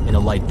Playa in a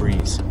light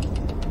breeze.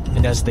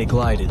 And as they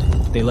glided,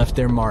 they left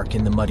their mark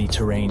in the muddy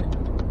terrain.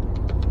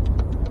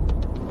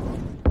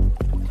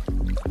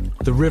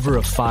 The River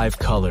of Five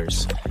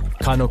Colors,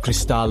 Cano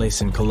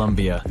Cristales in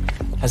Colombia,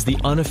 has the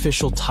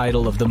unofficial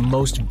title of the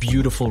most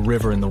beautiful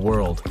river in the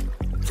world.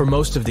 For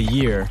most of the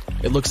year,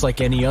 it looks like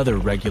any other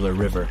regular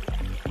river.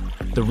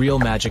 The real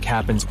magic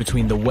happens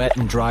between the wet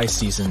and dry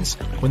seasons,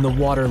 when the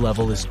water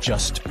level is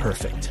just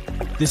perfect.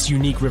 This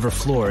unique river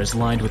floor is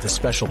lined with a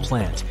special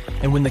plant,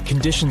 and when the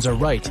conditions are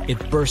right,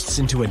 it bursts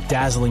into a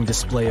dazzling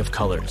display of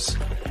colors.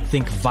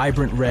 Think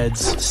vibrant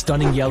reds,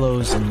 stunning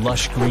yellows, and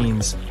lush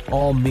greens,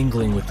 all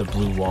mingling with the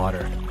blue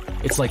water.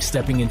 It's like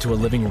stepping into a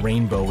living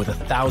rainbow with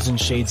 1,000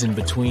 shades in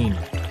between.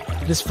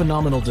 This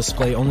phenomenal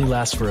display only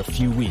lasts for a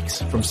few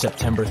weeks, from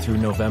September through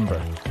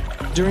November.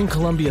 During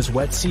Colombia's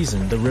wet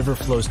season, the river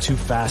flows too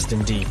fast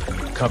and deep,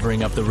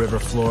 covering up the river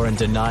floor and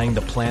denying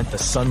the plant the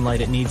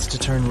sunlight it needs to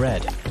turn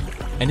red.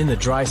 And in the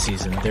dry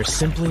season, there's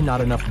simply not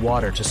enough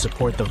water to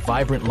support the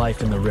vibrant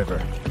life in the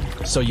river.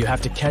 So you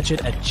have to catch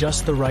it at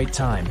just the right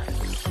time.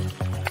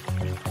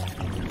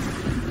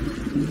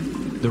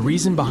 The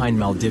reason behind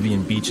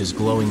Maldivian beaches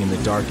glowing in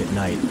the dark at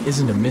night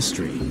isn't a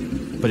mystery,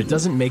 but it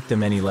doesn't make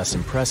them any less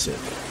impressive.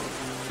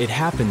 It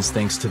happens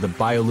thanks to the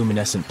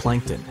bioluminescent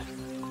plankton.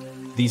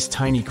 These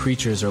tiny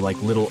creatures are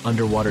like little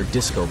underwater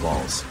disco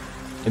balls,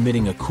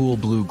 emitting a cool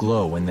blue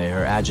glow when they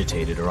are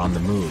agitated or on the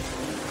move.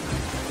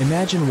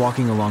 Imagine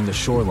walking along the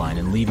shoreline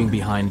and leaving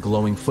behind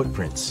glowing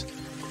footprints.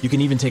 You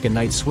can even take a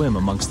night swim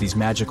amongst these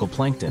magical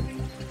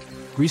plankton.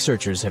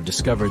 Researchers have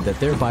discovered that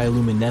their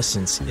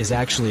bioluminescence is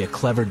actually a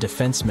clever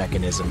defense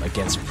mechanism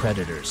against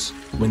predators.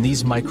 When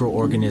these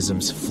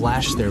microorganisms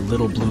flash their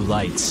little blue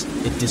lights,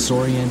 it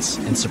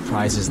disorients and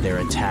surprises their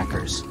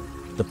attackers.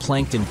 The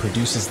plankton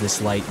produces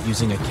this light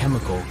using a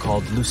chemical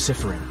called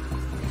luciferin.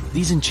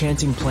 These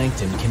enchanting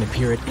plankton can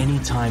appear at any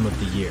time of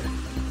the year.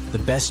 The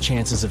best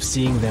chances of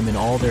seeing them in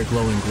all their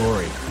glowing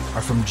glory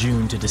are from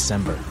June to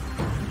December.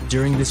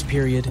 During this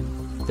period,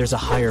 there's a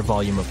higher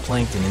volume of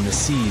plankton in the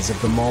seas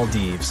of the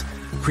Maldives,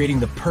 creating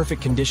the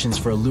perfect conditions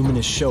for a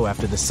luminous show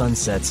after the sun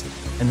sets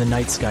and the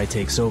night sky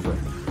takes over.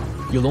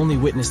 You'll only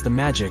witness the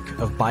magic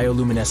of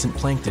bioluminescent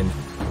plankton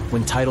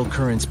when tidal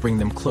currents bring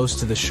them close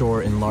to the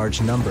shore in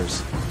large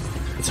numbers.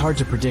 It's hard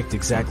to predict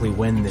exactly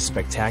when this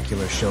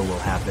spectacular show will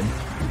happen,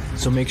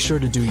 so make sure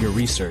to do your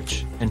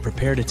research and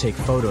prepare to take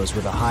photos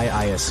with a high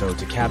ISO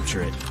to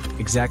capture it,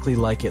 exactly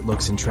like it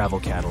looks in travel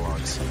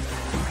catalogs.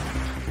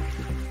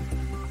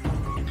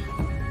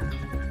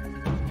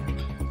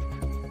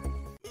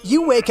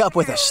 You wake up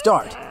with a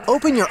start,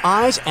 open your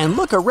eyes and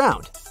look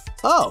around.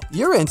 Oh,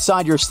 you're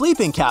inside your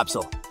sleeping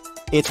capsule.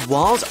 Its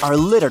walls are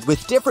littered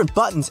with different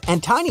buttons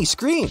and tiny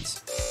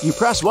screens. You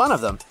press one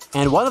of them,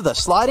 and one of the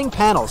sliding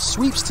panels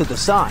sweeps to the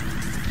side.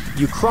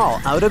 You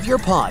crawl out of your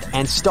pod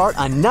and start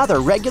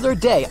another regular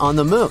day on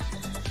the moon.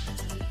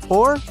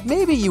 Or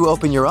maybe you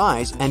open your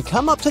eyes and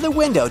come up to the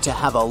window to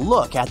have a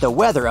look at the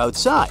weather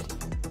outside.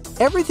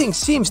 everything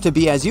seems to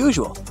be as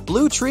usual: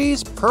 blue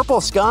trees, purple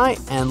sky,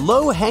 and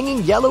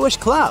low-hanging yellowish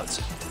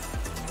clouds.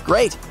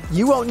 Great,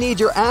 you won't need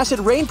your acid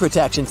rain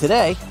protection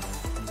today.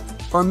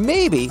 Or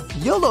maybe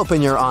you'll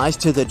open your eyes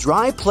to the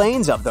dry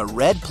plains of the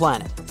Red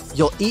Planet.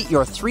 You'll eat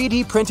your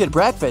 3D printed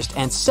breakfast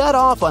and set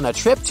off on a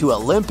trip to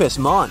Olympus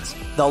Mons,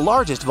 the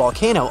largest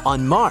volcano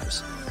on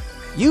Mars.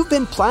 You've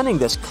been planning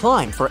this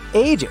climb for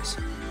ages.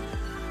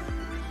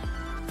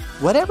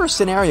 Whatever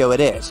scenario it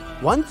is,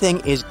 one thing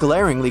is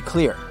glaringly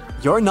clear: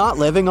 you're not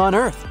living on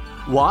Earth.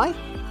 Why?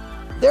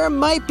 There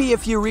might be a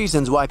few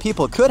reasons why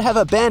people could have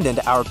abandoned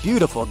our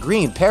beautiful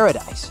green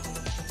paradise.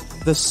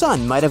 The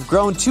sun might have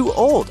grown too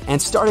old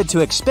and started to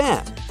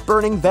expand,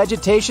 burning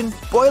vegetation,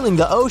 boiling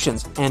the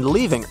oceans, and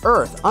leaving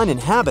Earth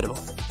uninhabitable.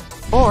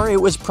 Or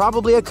it was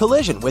probably a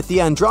collision with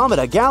the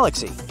Andromeda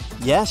Galaxy.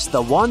 Yes,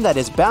 the one that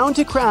is bound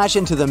to crash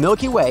into the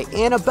Milky Way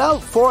in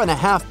about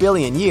 4.5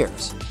 billion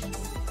years.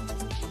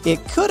 It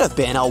could have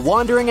been a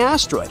wandering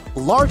asteroid,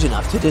 large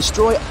enough to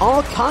destroy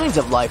all kinds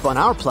of life on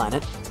our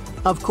planet.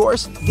 Of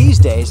course, these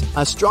days,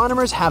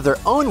 astronomers have their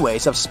own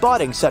ways of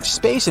spotting such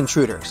space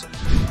intruders.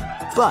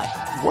 But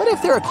what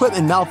if their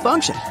equipment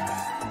malfunctioned?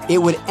 It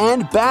would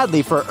end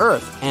badly for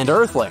Earth and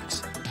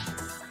Earthlings.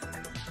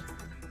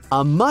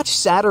 A much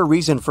sadder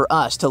reason for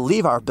us to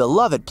leave our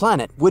beloved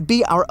planet would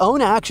be our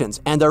own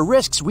actions and the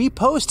risks we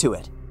pose to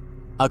it.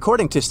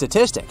 According to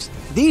statistics,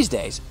 these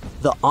days,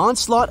 the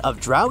onslaught of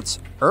droughts,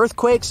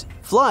 earthquakes,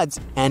 floods,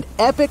 and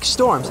epic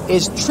storms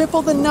is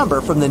triple the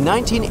number from the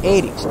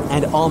 1980s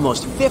and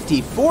almost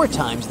 54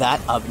 times that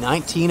of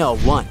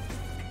 1901.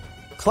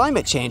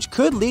 Climate change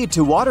could lead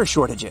to water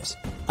shortages,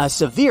 a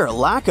severe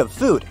lack of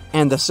food,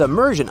 and the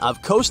submersion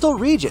of coastal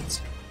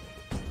regions.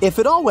 If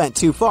it all went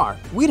too far,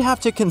 we'd have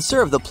to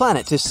conserve the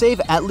planet to save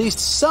at least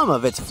some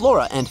of its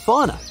flora and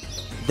fauna.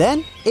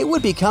 Then, it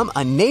would become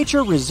a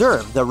nature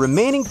reserve the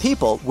remaining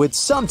people would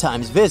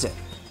sometimes visit.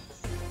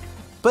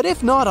 But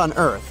if not on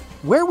Earth,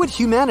 where would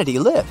humanity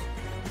live?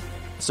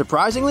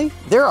 Surprisingly,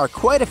 there are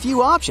quite a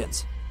few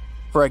options.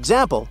 For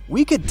example,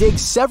 we could dig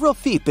several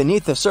feet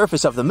beneath the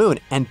surface of the moon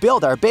and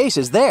build our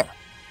bases there.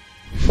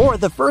 Or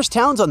the first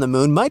towns on the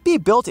moon might be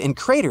built in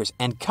craters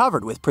and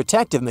covered with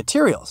protective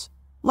materials,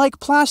 like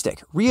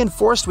plastic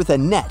reinforced with a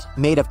net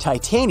made of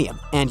titanium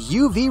and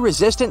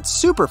UV-resistant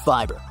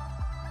superfiber.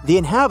 The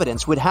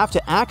inhabitants would have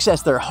to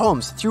access their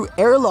homes through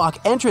airlock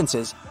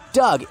entrances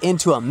dug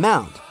into a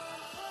mound.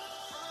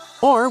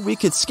 Or we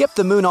could skip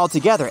the moon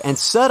altogether and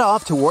set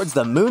off towards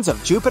the moons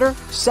of Jupiter,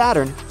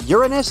 Saturn,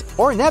 Uranus,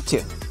 or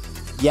Neptune.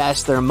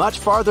 Yes, they're much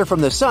farther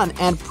from the sun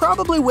and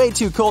probably way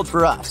too cold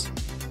for us.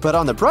 But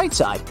on the bright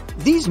side,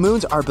 these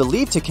moons are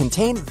believed to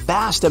contain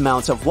vast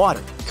amounts of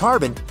water,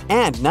 carbon,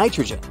 and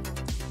nitrogen.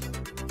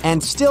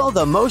 And still,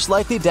 the most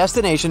likely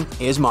destination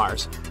is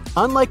Mars.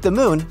 Unlike the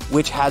moon,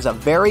 which has a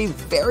very,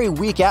 very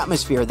weak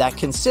atmosphere that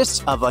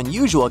consists of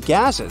unusual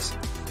gases,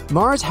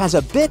 Mars has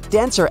a bit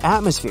denser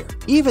atmosphere,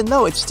 even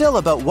though it's still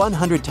about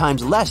 100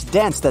 times less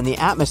dense than the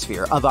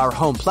atmosphere of our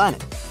home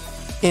planet.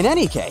 In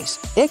any case,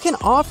 it can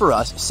offer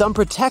us some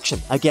protection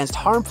against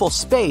harmful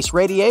space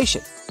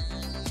radiation.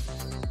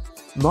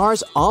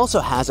 Mars also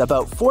has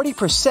about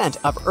 40%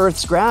 of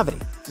Earth's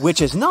gravity,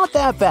 which is not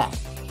that bad.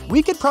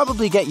 We could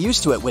probably get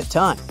used to it with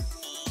time.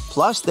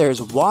 Plus,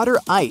 there's water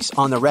ice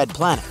on the red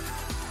planet.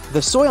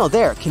 The soil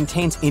there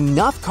contains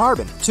enough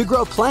carbon to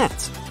grow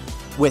plants.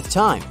 With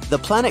time, the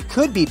planet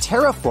could be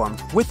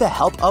terraformed with the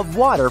help of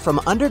water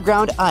from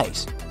underground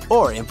ice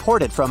or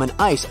imported from an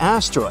ice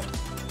asteroid.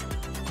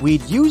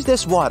 We'd use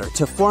this water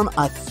to form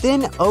a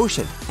thin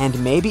ocean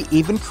and maybe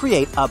even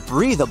create a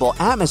breathable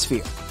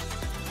atmosphere.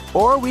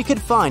 Or we could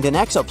find an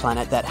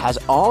exoplanet that has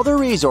all the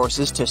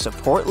resources to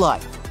support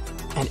life.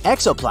 An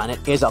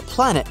exoplanet is a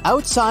planet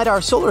outside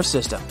our solar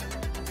system.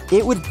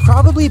 It would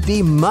probably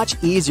be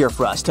much easier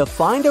for us to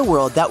find a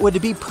world that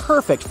would be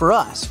perfect for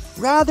us,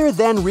 rather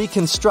than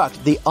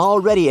reconstruct the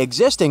already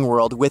existing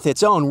world with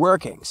its own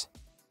workings.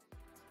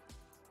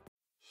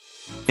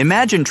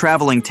 Imagine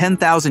traveling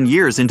 10,000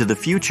 years into the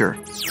future.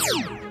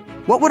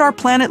 What would our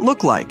planet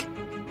look like?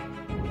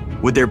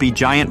 Would there be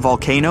giant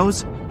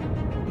volcanoes?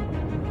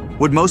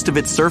 Would most of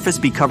its surface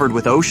be covered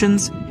with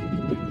oceans?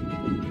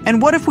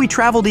 And what if we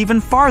traveled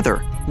even farther,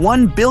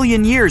 1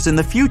 billion years in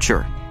the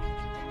future?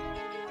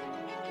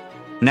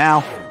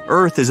 Now,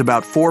 Earth is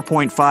about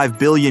 4.5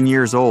 billion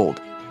years old,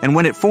 and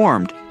when it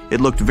formed,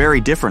 it looked very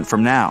different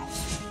from now.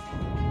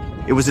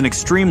 It was an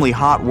extremely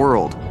hot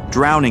world,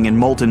 drowning in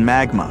molten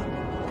magma.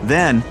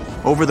 Then,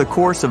 over the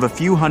course of a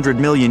few 100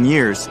 million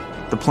years,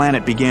 the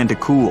planet began to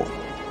cool.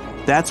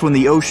 That's when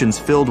the oceans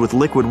filled with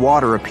liquid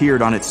water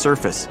appeared on its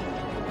surface.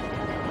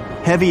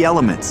 Heavy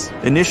elements,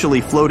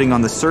 initially floating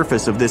on the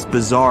surface of this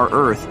bizarre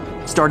Earth,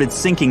 started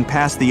sinking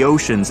past the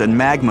oceans and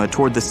magma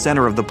toward the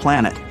center of the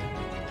planet.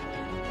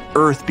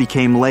 Earth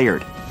became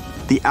layered.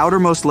 The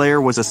outermost layer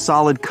was a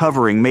solid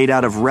covering made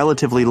out of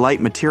relatively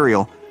light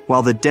material,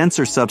 while the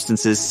denser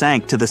substances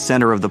sank to the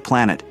center of the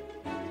planet.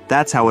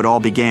 That's how it all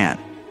began.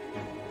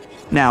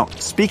 Now,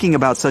 speaking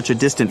about such a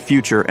distant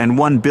future, and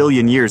 1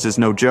 billion years is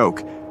no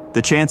joke,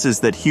 the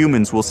chances that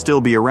humans will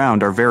still be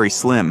around are very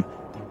slim.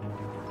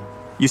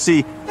 You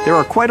see, there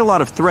are quite a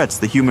lot of threats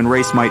the human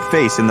race might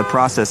face in the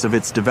process of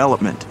its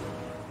development.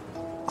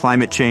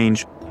 Climate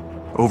change,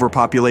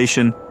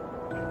 overpopulation,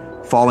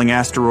 falling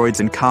asteroids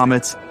and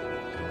comets,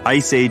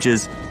 ice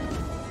ages,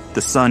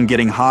 the sun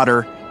getting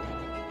hotter.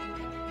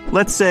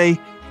 Let's say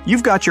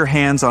you've got your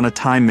hands on a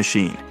time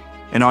machine,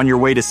 and on your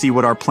way to see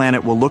what our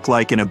planet will look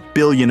like in 1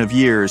 billion of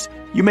years,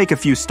 you make a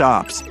few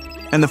stops.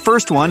 And the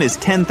first one is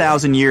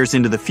 10,000 years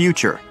into the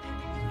future.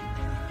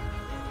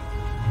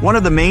 One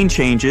of the main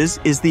changes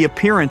is the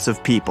appearance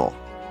of people.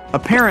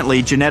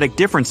 Apparently, genetic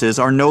differences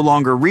are no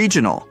longer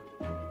regional.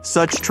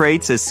 Such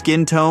traits as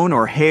skin tone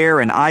or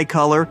hair and eye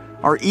color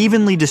are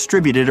evenly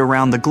distributed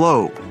around the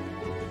globe.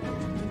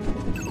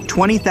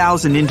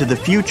 20,000 into the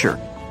future,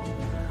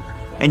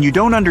 and you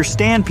don't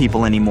understand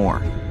people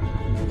anymore.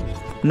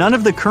 None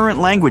of the current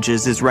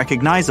languages is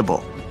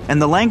recognizable, and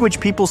the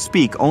language people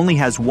speak only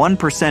has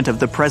 1% of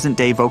the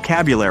present-day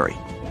vocabulary.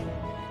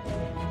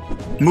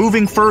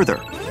 Moving further,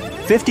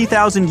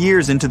 50,000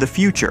 years into the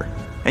future,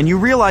 and you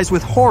realize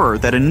with horror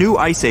that a new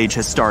ice age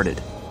has started.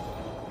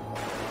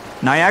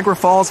 Niagara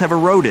Falls have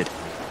eroded,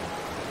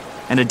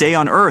 and a day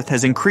on Earth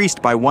has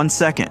increased by 1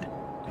 second.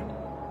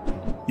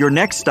 Your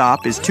next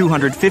stop is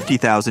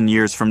 250,000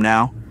 years from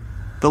now.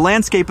 The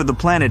landscape of the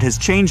planet has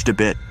changed a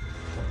bit.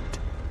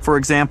 For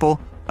example,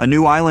 a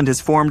new island has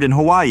formed in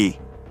Hawaii.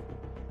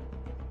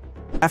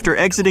 After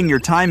exiting your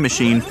time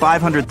machine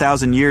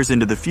 500,000 years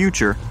into the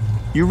future,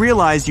 you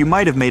realize you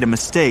might have made a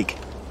mistake.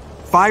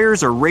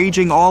 Fires are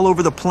raging all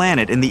over the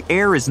planet and the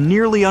air is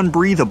nearly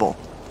unbreathable.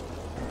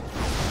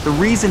 The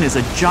reason is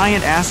a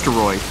giant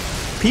asteroid.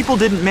 People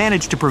didn't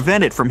manage to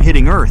prevent it from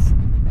hitting Earth.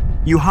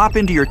 You hop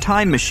into your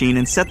time machine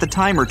and set the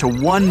timer to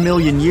 1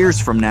 million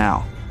years from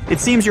now. It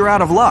seems you're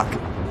out of luck.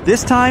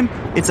 This time,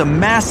 it's a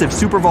massive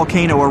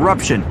supervolcano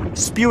eruption,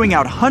 spewing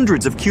out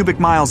hundreds of cubic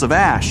miles of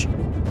ash.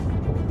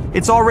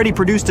 It's already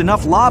produced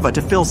enough lava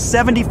to fill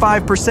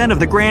 75% of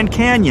the Grand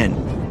Canyon.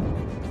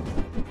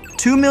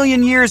 2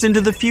 million years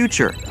into the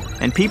future,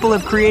 and people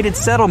have created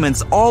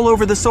settlements all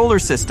over the solar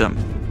system.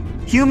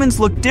 Humans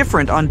look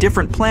different on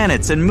different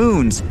planets and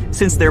moons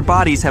since their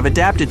bodies have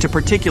adapted to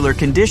particular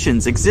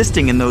conditions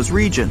existing in those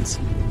regions.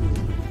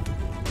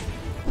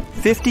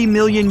 50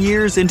 million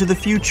years into the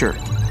future,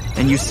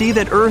 and you see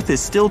that Earth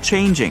is still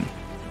changing.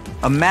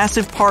 A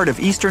massive part of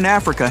Eastern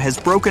Africa has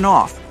broken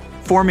off,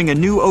 forming a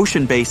new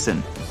ocean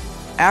basin.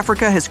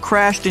 Africa has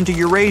crashed into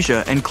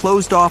Eurasia and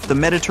closed off the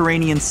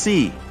Mediterranean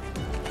Sea.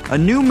 A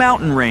new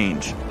mountain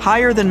range,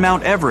 higher than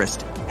Mount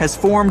Everest, has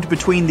formed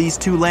between these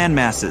two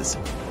landmasses.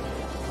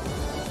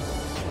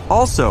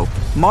 Also,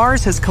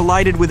 Mars has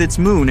collided with its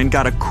moon and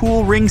got a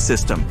cool ring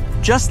system,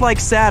 just like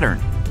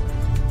Saturn.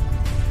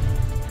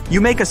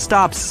 You make a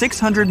stop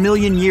 600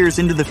 million years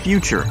into the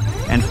future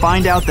and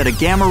find out that a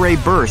gamma-ray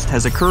burst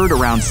has occurred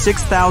around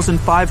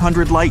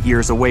 6,500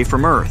 light-years away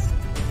from Earth.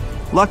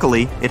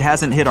 Luckily, it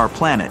hasn't hit our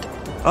planet.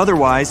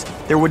 Otherwise,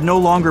 there would no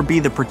longer be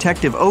the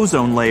protective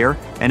ozone layer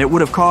and it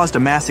would have caused a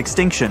mass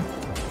extinction.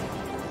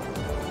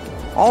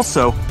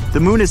 Also, the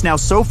moon is now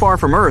so far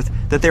from Earth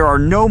that there are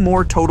no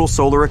more total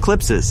solar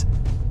eclipses.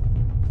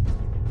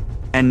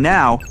 And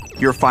now,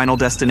 your final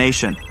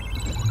destination,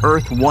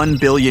 Earth 1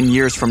 billion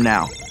years from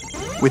now.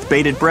 With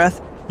bated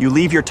breath, you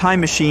leave your time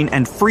machine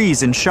and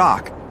freeze in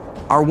shock.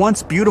 Our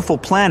once beautiful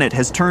planet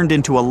has turned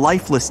into a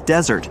lifeless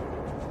desert.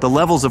 The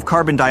levels of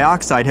carbon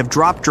dioxide have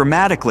dropped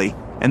dramatically,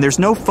 and there's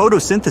no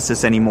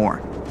photosynthesis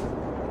anymore.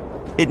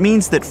 It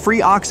means that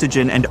free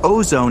oxygen and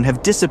ozone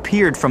have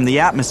disappeared from the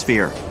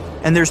atmosphere,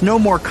 and there's no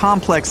more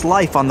complex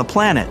life on the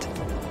planet.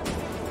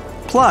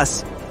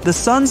 Plus, the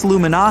sun's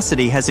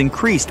luminosity has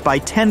increased by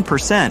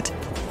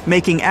 10%,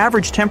 making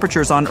average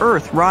temperatures on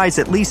Earth rise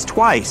at least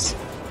twice.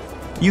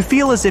 You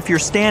feel as if you're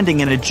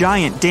standing in a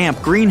giant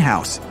damp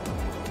greenhouse.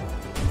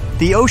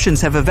 The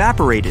oceans have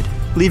evaporated,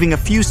 leaving a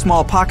few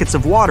small pockets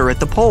of water at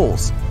the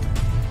poles.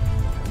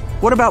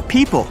 What about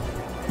people?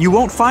 You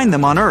won't find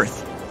them on Earth.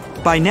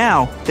 By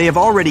now, they have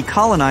already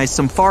colonized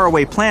some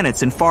faraway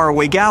planets and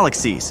faraway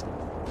galaxies.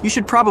 You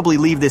should probably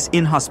leave this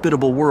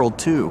inhospitable world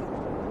too.